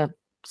perceive are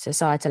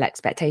societal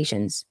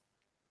expectations?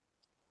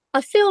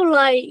 I feel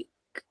like,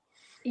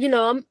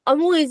 I'm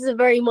always a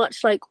very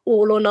much like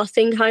all or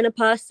nothing kind of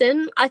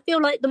person. I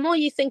feel like the more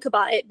you think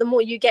about it, the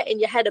more you get in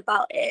your head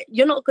about it.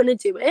 You're not going to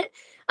do it.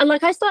 And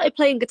like I started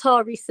playing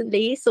guitar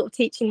recently, sort of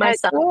teaching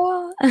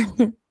myself.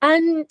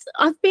 And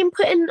I've been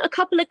putting a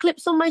couple of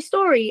clips on my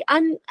story.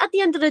 And at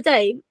the end of the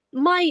day,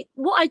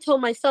 what I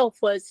told myself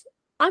was,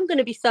 I'm going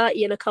to be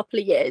 30 in a couple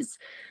of years.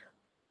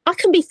 I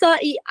can be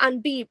 30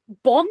 and be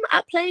bomb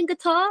at playing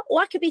guitar,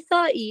 or I could be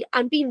 30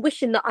 and be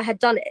wishing that I had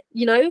done it.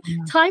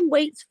 Time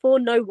waits for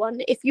no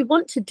one. If you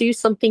want to do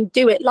something,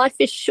 do it. Life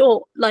is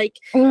short. And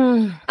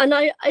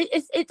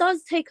it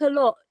does take a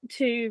lot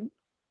to,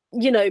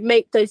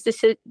 make those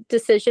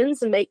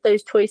decisions and make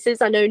those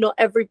choices. I know not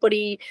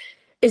everybody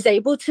is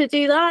able to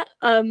do that.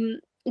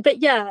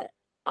 But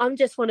I'm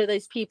just one of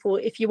those people.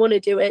 If you want to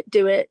do it,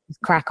 do it.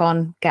 Crack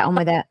on, get on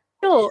with it.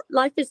 Short.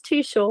 Life is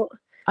too short.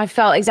 I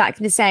felt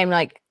exactly the same.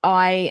 Like,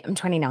 I am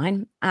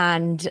 29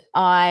 and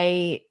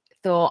I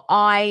thought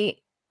I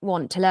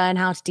want to learn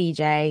how to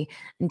DJ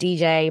and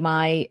DJ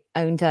my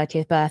own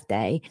 30th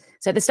birthday.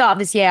 So at the start of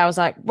this year, I was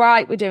like,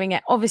 right, we're doing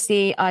it.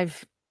 Obviously,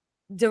 I've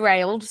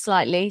derailed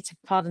slightly, to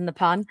pardon the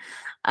pun.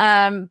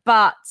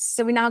 But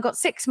so we now got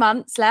 6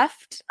 months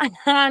left.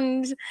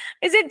 And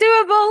is it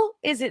doable?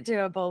 Is it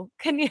doable?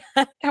 Can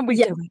we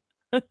do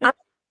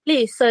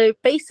it? So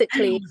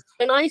basically,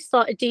 when I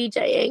started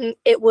DJing,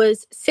 it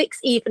was 6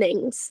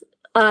 evenings.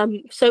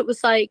 So it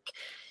was like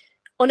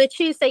on a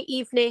Tuesday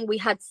evening, we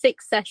had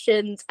 6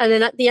 sessions. And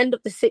then at the end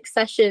of the 6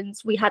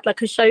 sessions, we had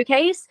like a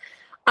showcase.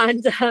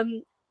 And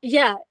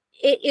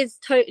it is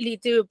totally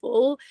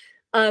doable.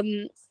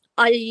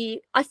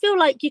 I feel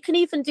like you can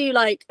even do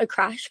like a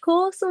crash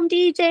course on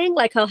DJing.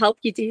 Like, I'll help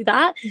you do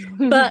that.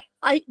 But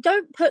I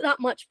don't put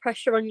that much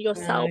pressure on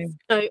yourself.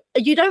 No,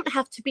 you don't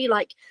have to be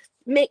like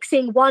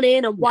mixing one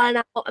in and one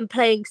out and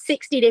playing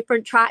 60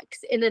 different tracks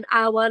in an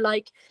hour.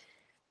 Like,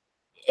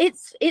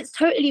 it's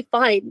totally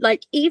fine.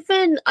 Like,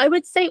 even I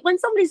would say when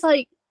somebody's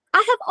like, I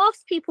have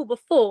asked people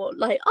before,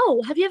 like,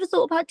 oh, have you ever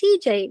thought about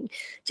DJing?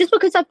 Just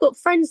because I've got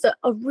friends that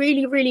are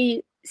really,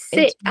 really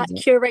sick at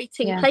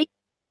curating plays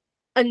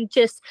and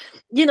just,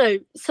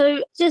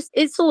 so just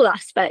it's all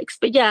aspects.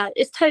 But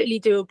it's totally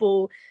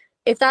doable.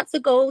 If that's a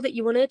goal that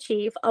you want to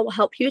achieve, I will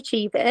help you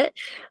achieve it.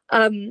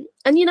 And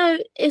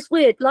it's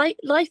weird.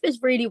 Life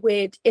is really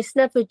weird. It's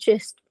never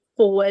just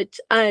forward.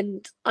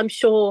 And I'm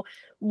sure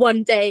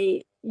one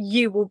day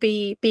you will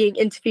be being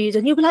interviewed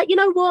and you'll be like, you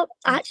know what?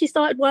 I actually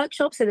started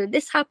workshops and then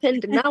this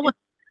happened and now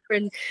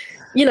and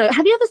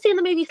have you ever seen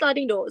the movie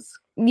Sliding Doors?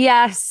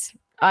 Yes.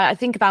 I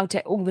think about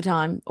it all the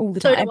time. Every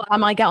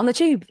time I get on the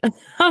tube.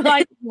 I'm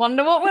like,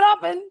 wonder what would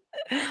happen.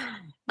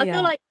 I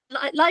feel like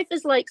life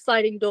is like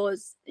sliding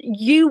doors.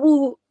 You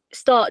will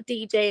start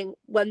DJing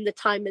when the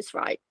time is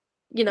right,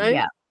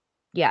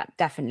 Yeah,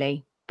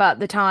 definitely. But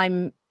the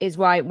time is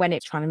right, when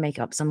it's trying to make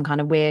up some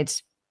kind of weird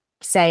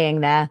saying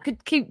there.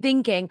 Could keep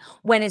thinking,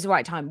 when is the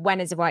right time? When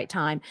is the right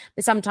time?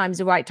 But sometimes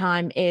the right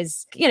time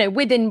is,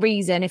 within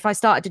reason. If I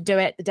started to do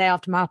it the day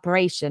after my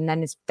operation,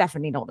 then it's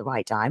definitely not the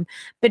right time.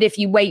 But if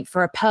you wait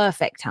for a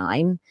perfect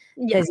time,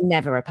 there's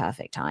never a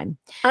perfect time.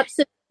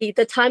 Absolutely.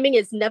 The timing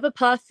is never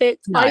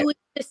perfect. No. I would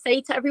just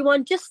say to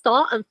everyone, just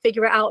start and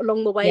figure it out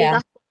along the way.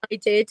 That's what I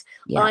did.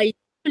 I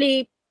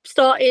really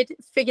started,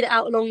 figured it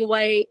out along the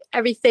way.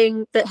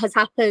 Everything that has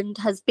happened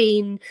has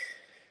been,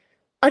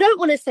 I don't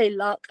want to say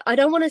luck, I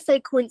don't want to say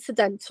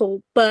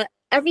coincidental, but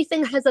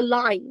everything has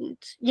aligned.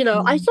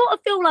 I sort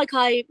of feel like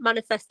I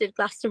manifested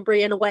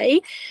Glastonbury in a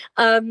way.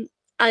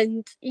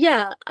 And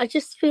yeah, I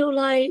just feel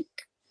like,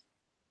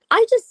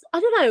 I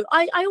don't know.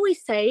 I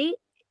always say,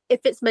 if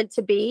it's meant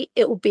to be,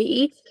 it will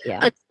be.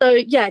 And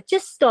so,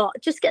 just start.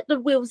 Just get the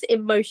wheels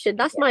in motion.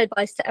 That's my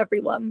advice to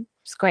everyone.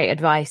 It's great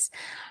advice.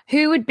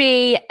 Who would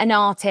be an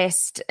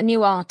artist, a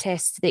new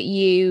artist that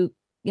you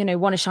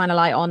want to shine a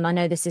light on? I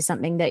know this is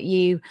something that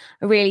you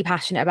are really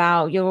passionate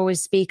about. You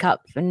always speak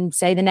up and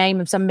say the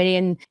name of somebody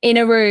in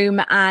a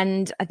room,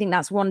 and I think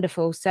that's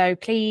wonderful. So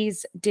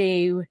please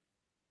do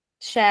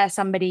share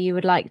somebody you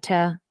would like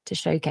to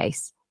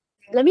showcase.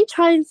 Let me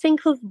try and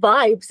think of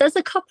vibes. There's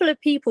a couple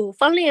of people,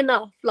 funnily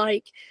enough,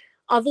 like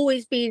I've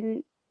always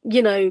been,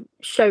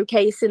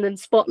 showcasing and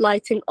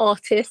spotlighting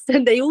artists,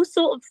 and they all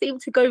sort of seem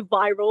to go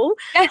viral.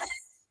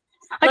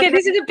 Okay,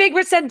 this is a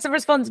big sense of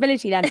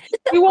responsibility then.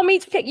 You want me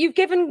to pick? You've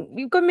given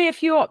me a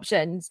few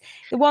options.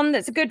 The one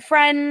that's a good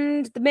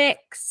friend, the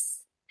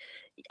mix.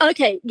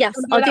 Okay, yes,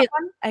 I'll do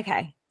one.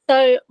 Okay.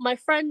 So my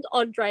friend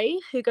Andre,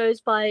 who goes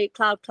by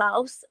Cloud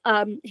Klaus,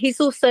 he's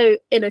also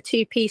in a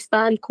 2-piece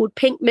band called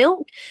Pink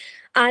Milk.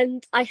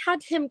 And I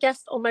had him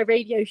guest on my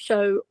radio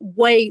show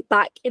way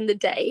back in the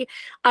day.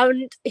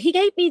 And he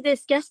gave me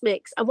this guest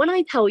mix. And when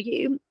I tell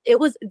you, it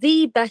was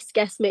the best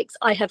guest mix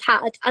I have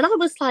had. And I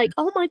was like,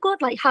 oh my God,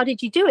 like, how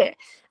did you do it?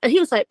 And he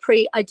was like,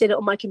 Pri, I did it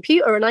on my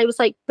computer. And I was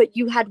like, but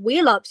you had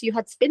wheel ups, you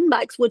had spin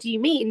backs. What do you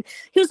mean?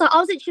 He was like, I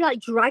was actually like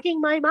dragging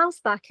my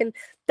mouse back. And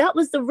that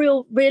was the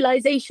real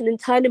realization and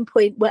turning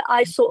point where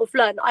I sort of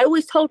learned. I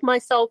always told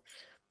myself,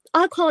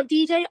 I can't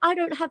DJ, I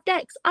don't have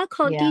decks. I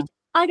can't DJ,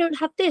 I don't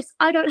have this,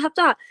 I don't have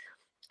that.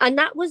 And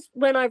that was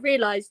when I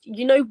realized,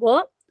 you know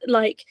what?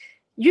 Like,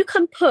 you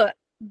can put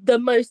the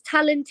most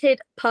talented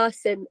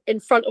person in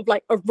front of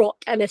like a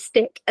rock and a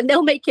stick and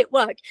they'll make it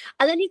work.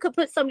 And then you could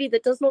put somebody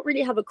that does not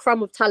really have a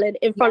crumb of talent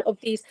in front of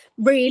these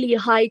really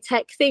high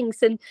tech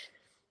things. And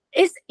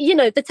it's,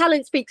 the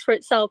talent speaks for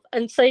itself.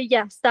 And so,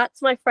 yes,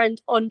 that's my friend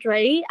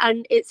Andre,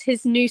 and it's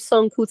his new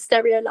song called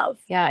Stereo Love.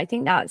 Yeah, I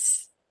think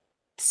that's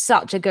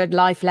such a good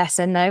life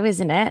lesson though,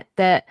 isn't it?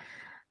 That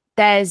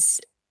there's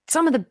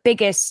some of the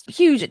biggest,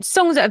 huge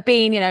songs that have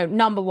been,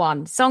 number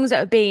one, songs that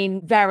have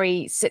been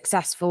very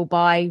successful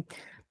by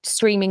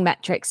streaming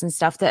metrics and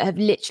stuff that have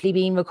literally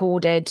been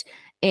recorded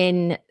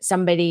in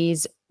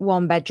somebody's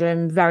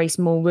 1-bedroom, very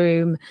small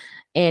room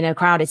in a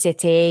crowded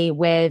city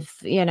with,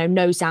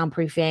 no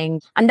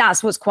soundproofing. And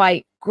that's what's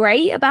quite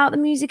great about the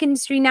music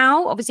industry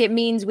now. Obviously, it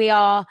means we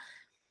are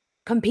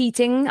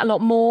competing a lot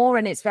more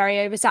and it's very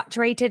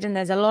oversaturated and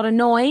there's a lot of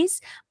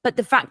noise. But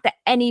the fact that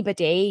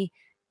anybody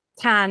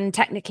can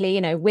technically,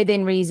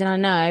 within reason, I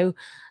know,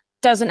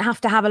 doesn't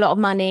have to have a lot of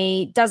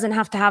money, doesn't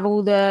have to have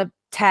all the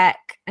tech,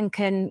 and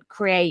can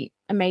create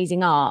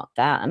amazing art.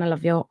 And I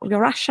love your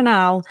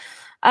rationale.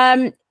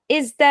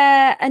 Is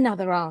there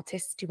another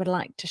artist you would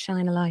like to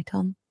shine a light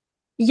on?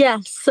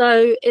 Yes,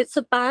 so it's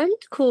a band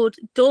called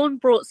Dawn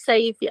Brought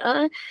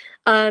Savior.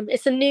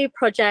 It's a new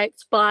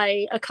project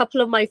by a couple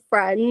of my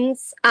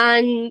friends,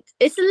 and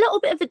it's a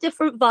little bit of a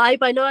different vibe.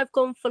 I know I've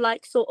gone for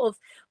like sort of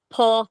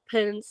pop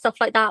and stuff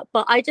like that,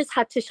 but I just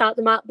had to shout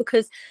them out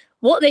because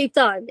what they've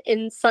done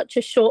in such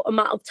a short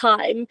amount of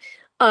time,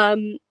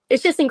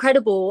 it's just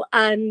incredible.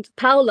 And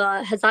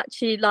Paula has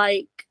actually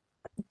like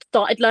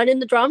started learning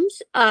the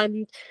drums.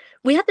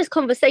 We had this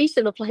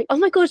conversation of like, oh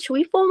my God, should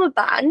we form a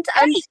band?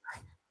 And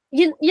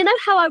you know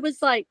how I was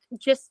like,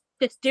 just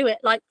do it.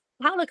 Like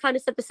Paula kind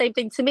of said the same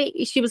thing to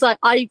me. She was like,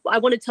 I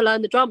wanted to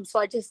learn the drums, so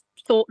I just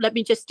thought, let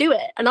me just do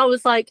it. And I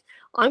was like,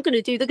 I'm going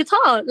to do the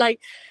guitar. Like,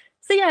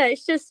 so yeah,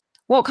 it's just.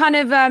 What kind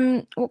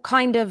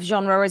of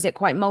genre is it?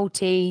 Quite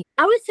multi?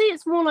 I would say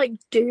it's more like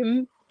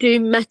doom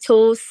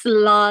metal,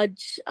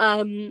 sludge.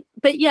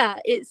 But yeah,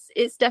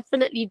 it's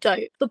definitely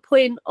dope. The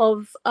point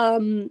of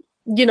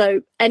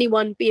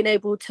anyone being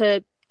able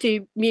to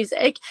do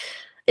music.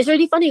 It's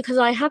really funny because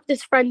I have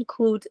this friend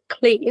called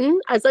Clean,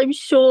 as I'm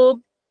sure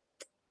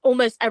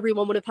almost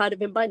everyone would have heard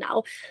of him by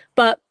now.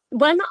 But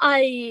when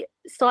I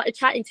started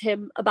chatting to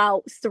him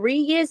about 3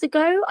 years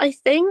ago, I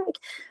think,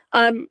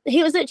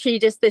 he was literally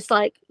just this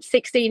like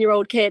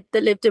 16-year-old kid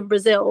that lived in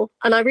Brazil.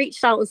 And I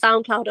reached out on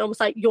SoundCloud and I was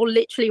like, you're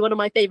literally one of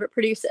my favorite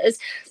producers.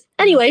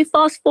 Anyway,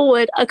 fast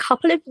forward a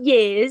couple of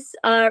years,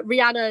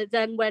 Rihanna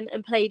then went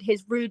and played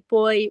his Rude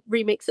Boy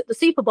remix at the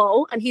Super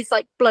Bowl, and he's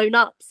like blown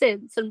up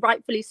since, and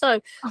rightfully so.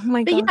 Oh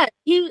my But God. yeah,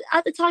 he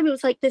at the time he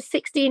was like this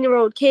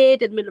 16-year-old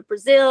kid in the middle of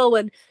Brazil,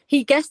 and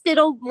he guested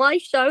on my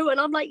show, and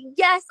I'm like,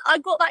 yes, I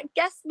got that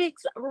guest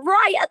mix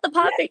right at the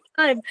perfect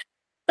time.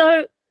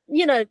 So,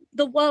 you know,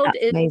 the world That's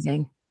is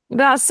amazing.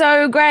 That's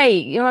so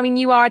great. You know, I mean,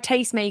 you are a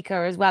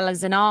tastemaker as well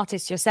as an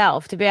artist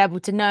yourself, to be able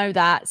to know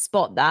that,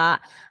 spot that,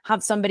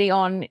 have somebody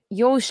on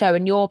your show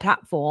and your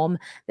platform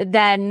that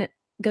then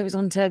goes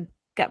on to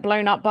get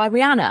blown up by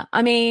Rihanna.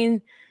 I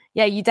mean,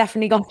 yeah, you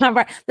definitely got that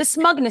right. The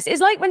smugness is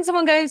like when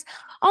someone goes,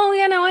 oh,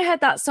 yeah, no, I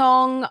heard that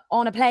song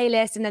on a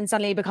playlist, and then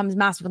suddenly it becomes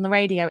massive on the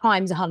radio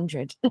times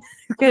 100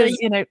 because,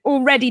 you know,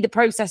 already the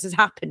process has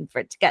happened for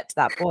it to get to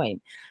that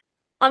point.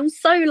 I'm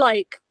so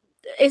like,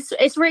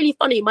 it's really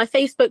funny. My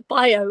Facebook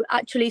bio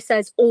actually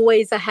says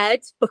always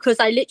ahead, because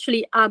I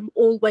literally am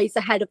always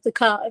ahead of the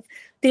curve.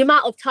 The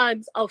amount of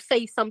times I'll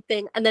say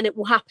something and then it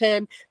will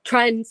happen.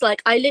 Trends,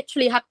 like I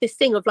literally have this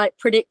thing of like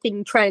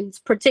predicting trends,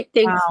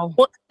 predicting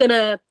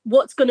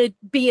what's gonna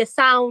be a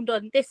sound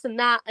on this and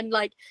that, and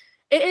like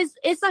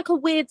it's like a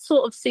weird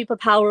sort of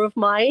superpower of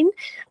mine.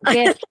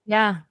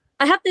 Yeah.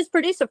 I have this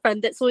producer friend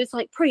that's always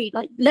like, Pri,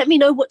 like, let me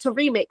know what to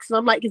remix. And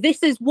I'm like,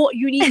 this is what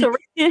you need to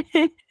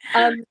remix.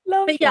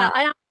 But yeah,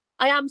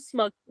 I am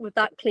smug with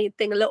that clean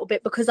thing a little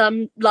bit, because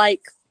I'm like,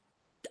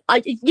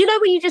 you know,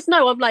 when you just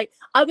know, I'm like,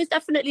 I was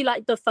definitely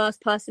like the first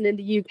person in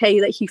the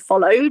UK that he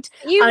followed.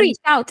 You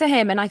reached out to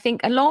him, and I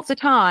think a lot of the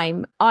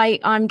time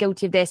I'm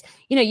guilty of this.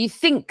 You know, you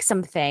think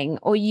something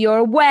or you're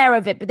aware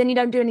of it, but then you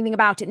don't do anything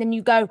about it. And then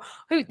you go,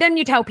 then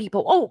you tell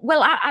people, oh,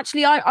 well,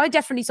 actually, I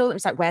definitely saw them.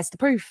 It's like, where's the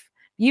proof?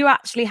 You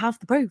actually have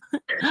the proof.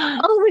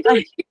 Oh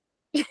my God.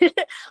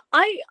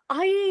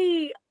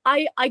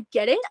 I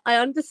get it. I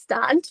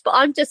understand. But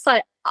I'm just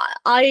like,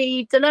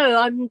 I don't know.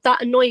 I'm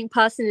that annoying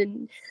person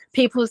in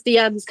people's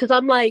DMs, because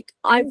I'm like,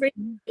 I really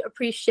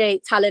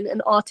appreciate talent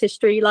and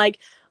artistry. Like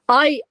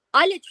I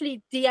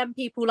literally DM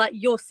people like,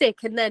 you're sick.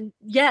 And then,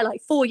 yeah,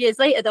 like 4 years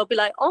later, they'll be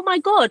like, oh my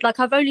God, like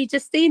I've only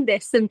just seen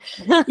this. And,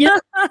 you know,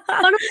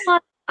 one of my,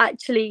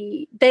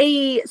 actually,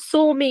 they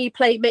saw me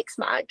play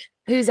Mixmag.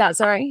 Who's that?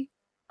 Sorry.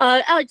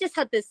 I just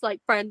had this like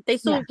friend. They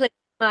saw me play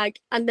Mag,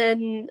 and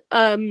then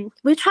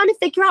we're trying to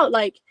figure out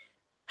like,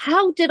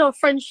 how did our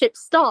friendship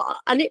start?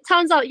 And it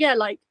turns out, yeah,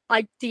 like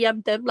I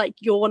DM'd them like,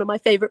 you're one of my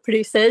favorite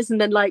producers, and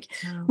then like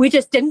we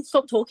just didn't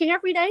stop talking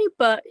every day.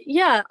 But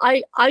yeah,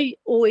 I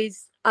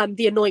always am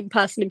the annoying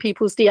person in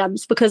people's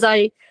DMs, because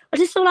I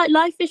just feel like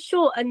life is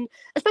short, and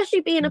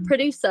especially being a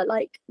producer,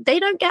 like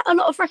they don't get a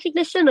lot of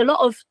recognition. A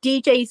lot of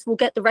DJs will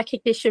get the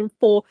recognition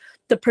for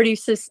the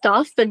producers'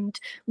 stuff, and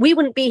we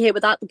wouldn't be here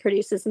without the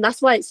producers. And that's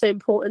why it's so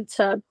important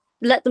to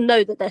let them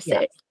know that they're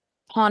sick.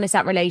 Harness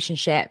that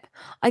relationship.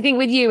 I think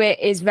with you, it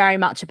is very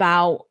much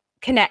about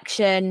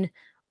connection,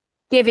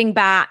 giving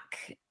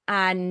back,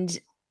 and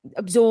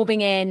absorbing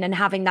in, and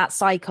having that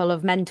cycle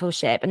of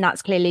mentorship. And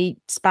that's clearly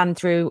spanned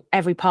through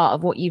every part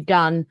of what you've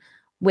done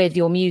with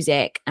your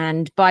music.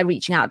 And by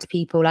reaching out to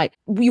people, like,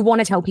 you want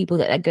to tell people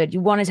that they're good, you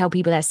want to tell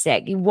people they're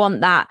sick, you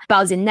want that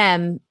buzz in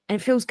them, and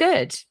it feels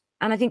good.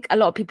 And I think a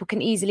lot of people can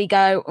easily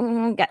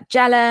go, get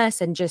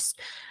jealous and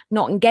just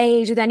not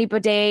engage with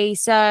anybody.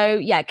 So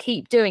yeah,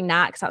 keep doing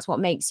that, because that's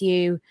what makes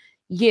you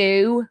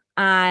you.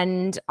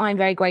 And I'm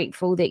very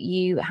grateful that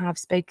you have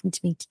spoken to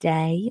me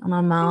today on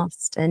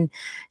Unmasked and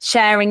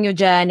sharing your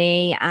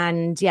journey.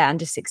 And yeah, I'm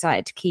just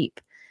excited to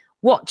keep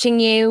watching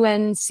you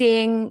and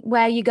seeing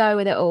where you go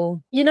with it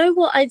all. You know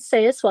what I'd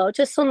say as well,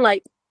 just on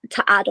like,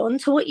 to add on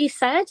to what you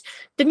said,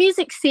 the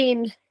music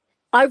scene,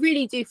 I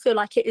really do feel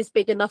like it is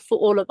big enough for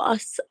all of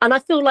us. And I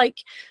feel like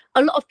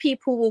a lot of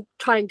people will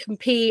try and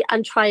compete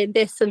and try and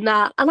this and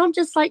that. And I'm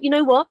just like, you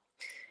know what?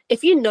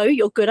 If you know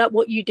you're good at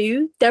what you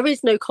do, there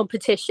is no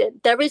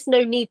competition. There is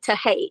no need to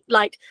hate.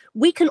 Like,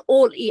 we can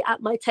all eat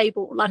at my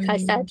table. Like I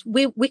said,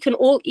 we can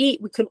all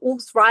eat. We can all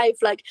thrive.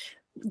 Like,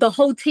 the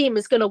whole team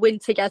is going to win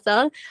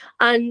together.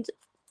 And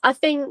I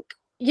think,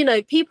 you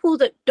know, people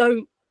that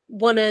don't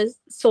want to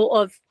sort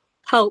of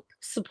help,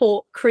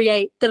 support,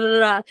 create,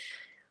 I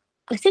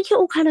think it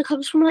all kind of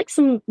comes from like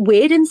some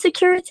weird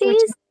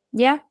insecurities.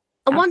 Yeah.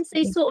 And once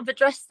they sort of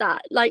address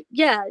that, like,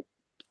 yeah,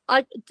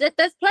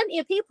 there's plenty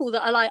of people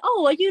that are like,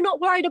 oh, are you not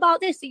worried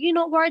about this? Are you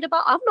not worried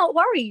about? I'm not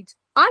worried.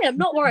 I am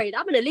not worried.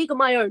 I'm in a league of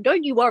my own.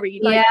 Don't you worry.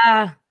 Like,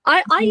 yeah.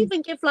 I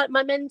even give like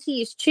my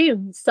mentees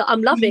tunes that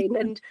I'm loving,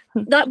 and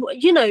that,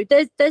 you know,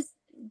 there's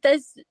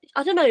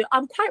I don't know,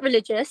 I'm quite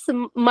religious,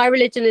 and my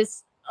religion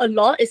is a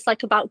lot. It's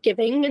like about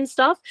giving and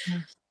stuff.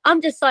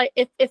 I'm just like,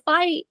 if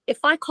I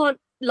can't,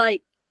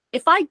 like,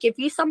 if I give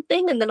you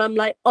something and then I'm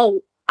like,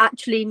 oh,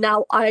 actually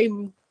now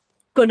I'm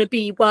gonna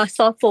be worse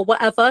off or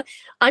whatever,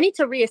 I need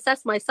to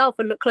reassess myself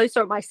and look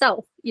closer at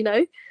myself, you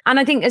know. And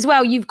I think as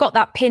well, you've got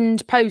that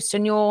pinned post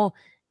on your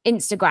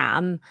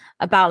Instagram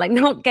about like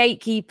not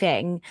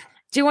gatekeeping.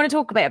 Do you want to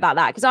talk a bit about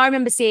that? Because I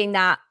remember seeing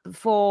that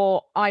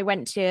before I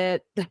went to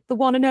the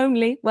one and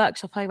only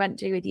workshop I went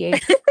to with you.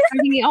 I'm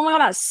thinking, oh my God,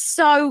 that's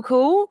so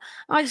cool.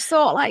 I just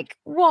thought, like,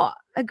 what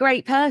a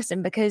great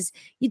person, because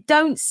you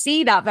don't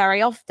see that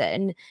very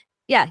often.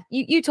 Yeah,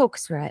 you talk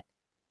us through it.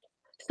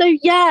 So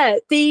yeah,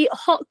 the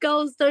hot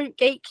girls don't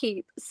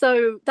gatekeep.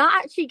 So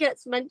that actually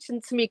gets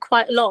mentioned to me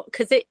quite a lot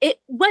because it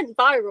went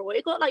viral.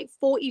 It got like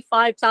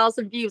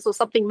 45,000 views or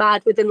something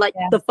mad within like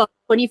the first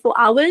 24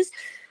 hours.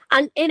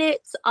 And in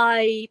it,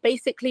 I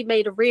basically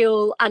made a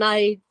reel and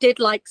I did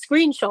like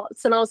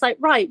screenshots. And I was like,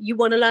 right, you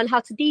want to learn how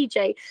to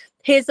DJ?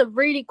 Here's a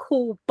really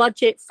cool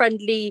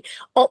budget-friendly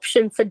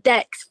option for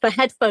decks, for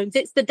headphones.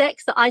 It's the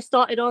decks that I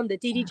started on, the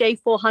DDJ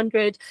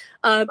 400.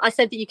 I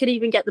said that you can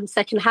even get them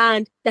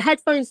secondhand. The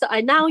headphones that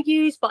I now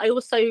use, but I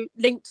also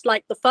linked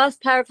like the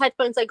first pair of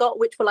headphones I got,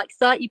 which were like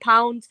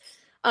 £30.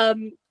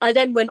 I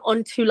then went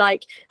on to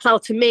like how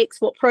to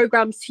mix, what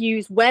programs to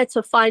use, where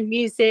to find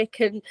music,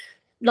 and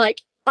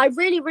like I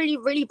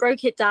really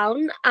broke it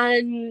down.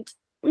 And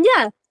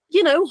yeah,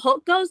 you know,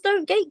 hot girls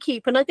don't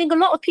gatekeep. And I think a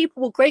lot of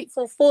people were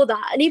grateful for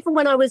that. And even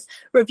when I was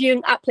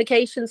reviewing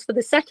applications for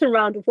the second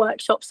round of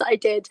workshops that I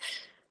did,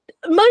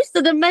 most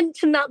of them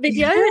mentioned that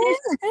video. And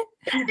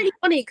it's really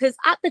funny because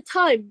at the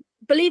time,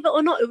 believe it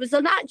or not, it was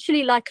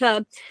actually like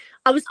I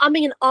was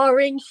umming and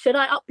ahhing, should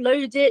I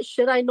upload it?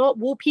 Should I not?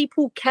 Will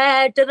people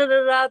care?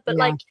 But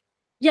like,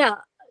 yeah,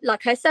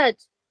 like I said,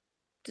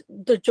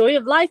 the joy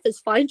of life is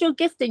find your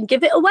gift and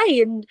give it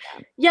away. And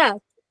yeah,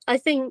 I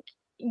think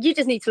you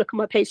just need to look at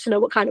my page to know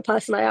what kind of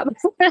person I am.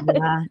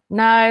 Yeah.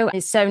 No,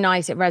 it's so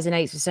nice. It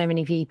resonates with so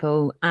many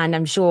people. And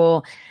I'm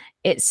sure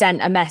it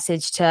sent a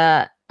message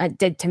it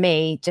did to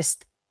me,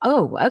 just,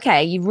 oh,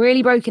 okay, you've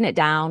really broken it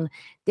down.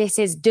 This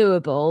is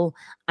doable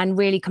and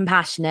really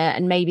compassionate.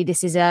 And maybe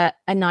this is a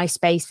nice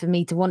space for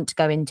me to want to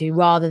go into,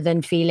 rather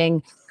than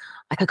feeling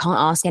like I can't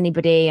ask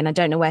anybody and I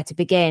don't know where to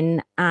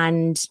begin.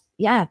 And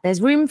yeah,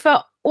 there's room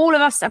for all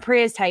of us at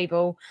Priya's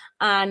table.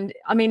 And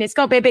I mean, it's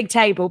got to be a big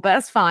table, but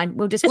that's fine.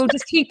 We'll just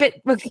keep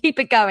it. We'll keep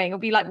it going. It'll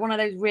be like one of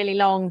those really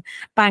long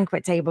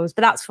banquet tables,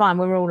 but that's fine.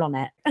 We're all on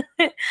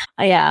it.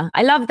 Yeah,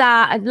 I love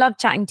that. I love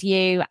chatting to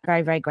you.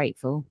 Very, very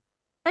grateful.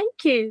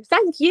 Thank you.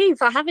 Thank you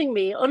for having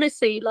me.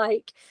 Honestly,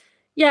 like,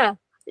 yeah,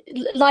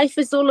 life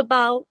is all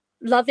about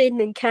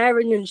loving and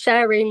caring and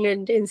sharing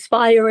and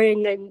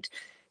inspiring. And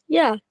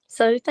yeah,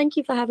 so thank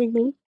you for having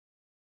me.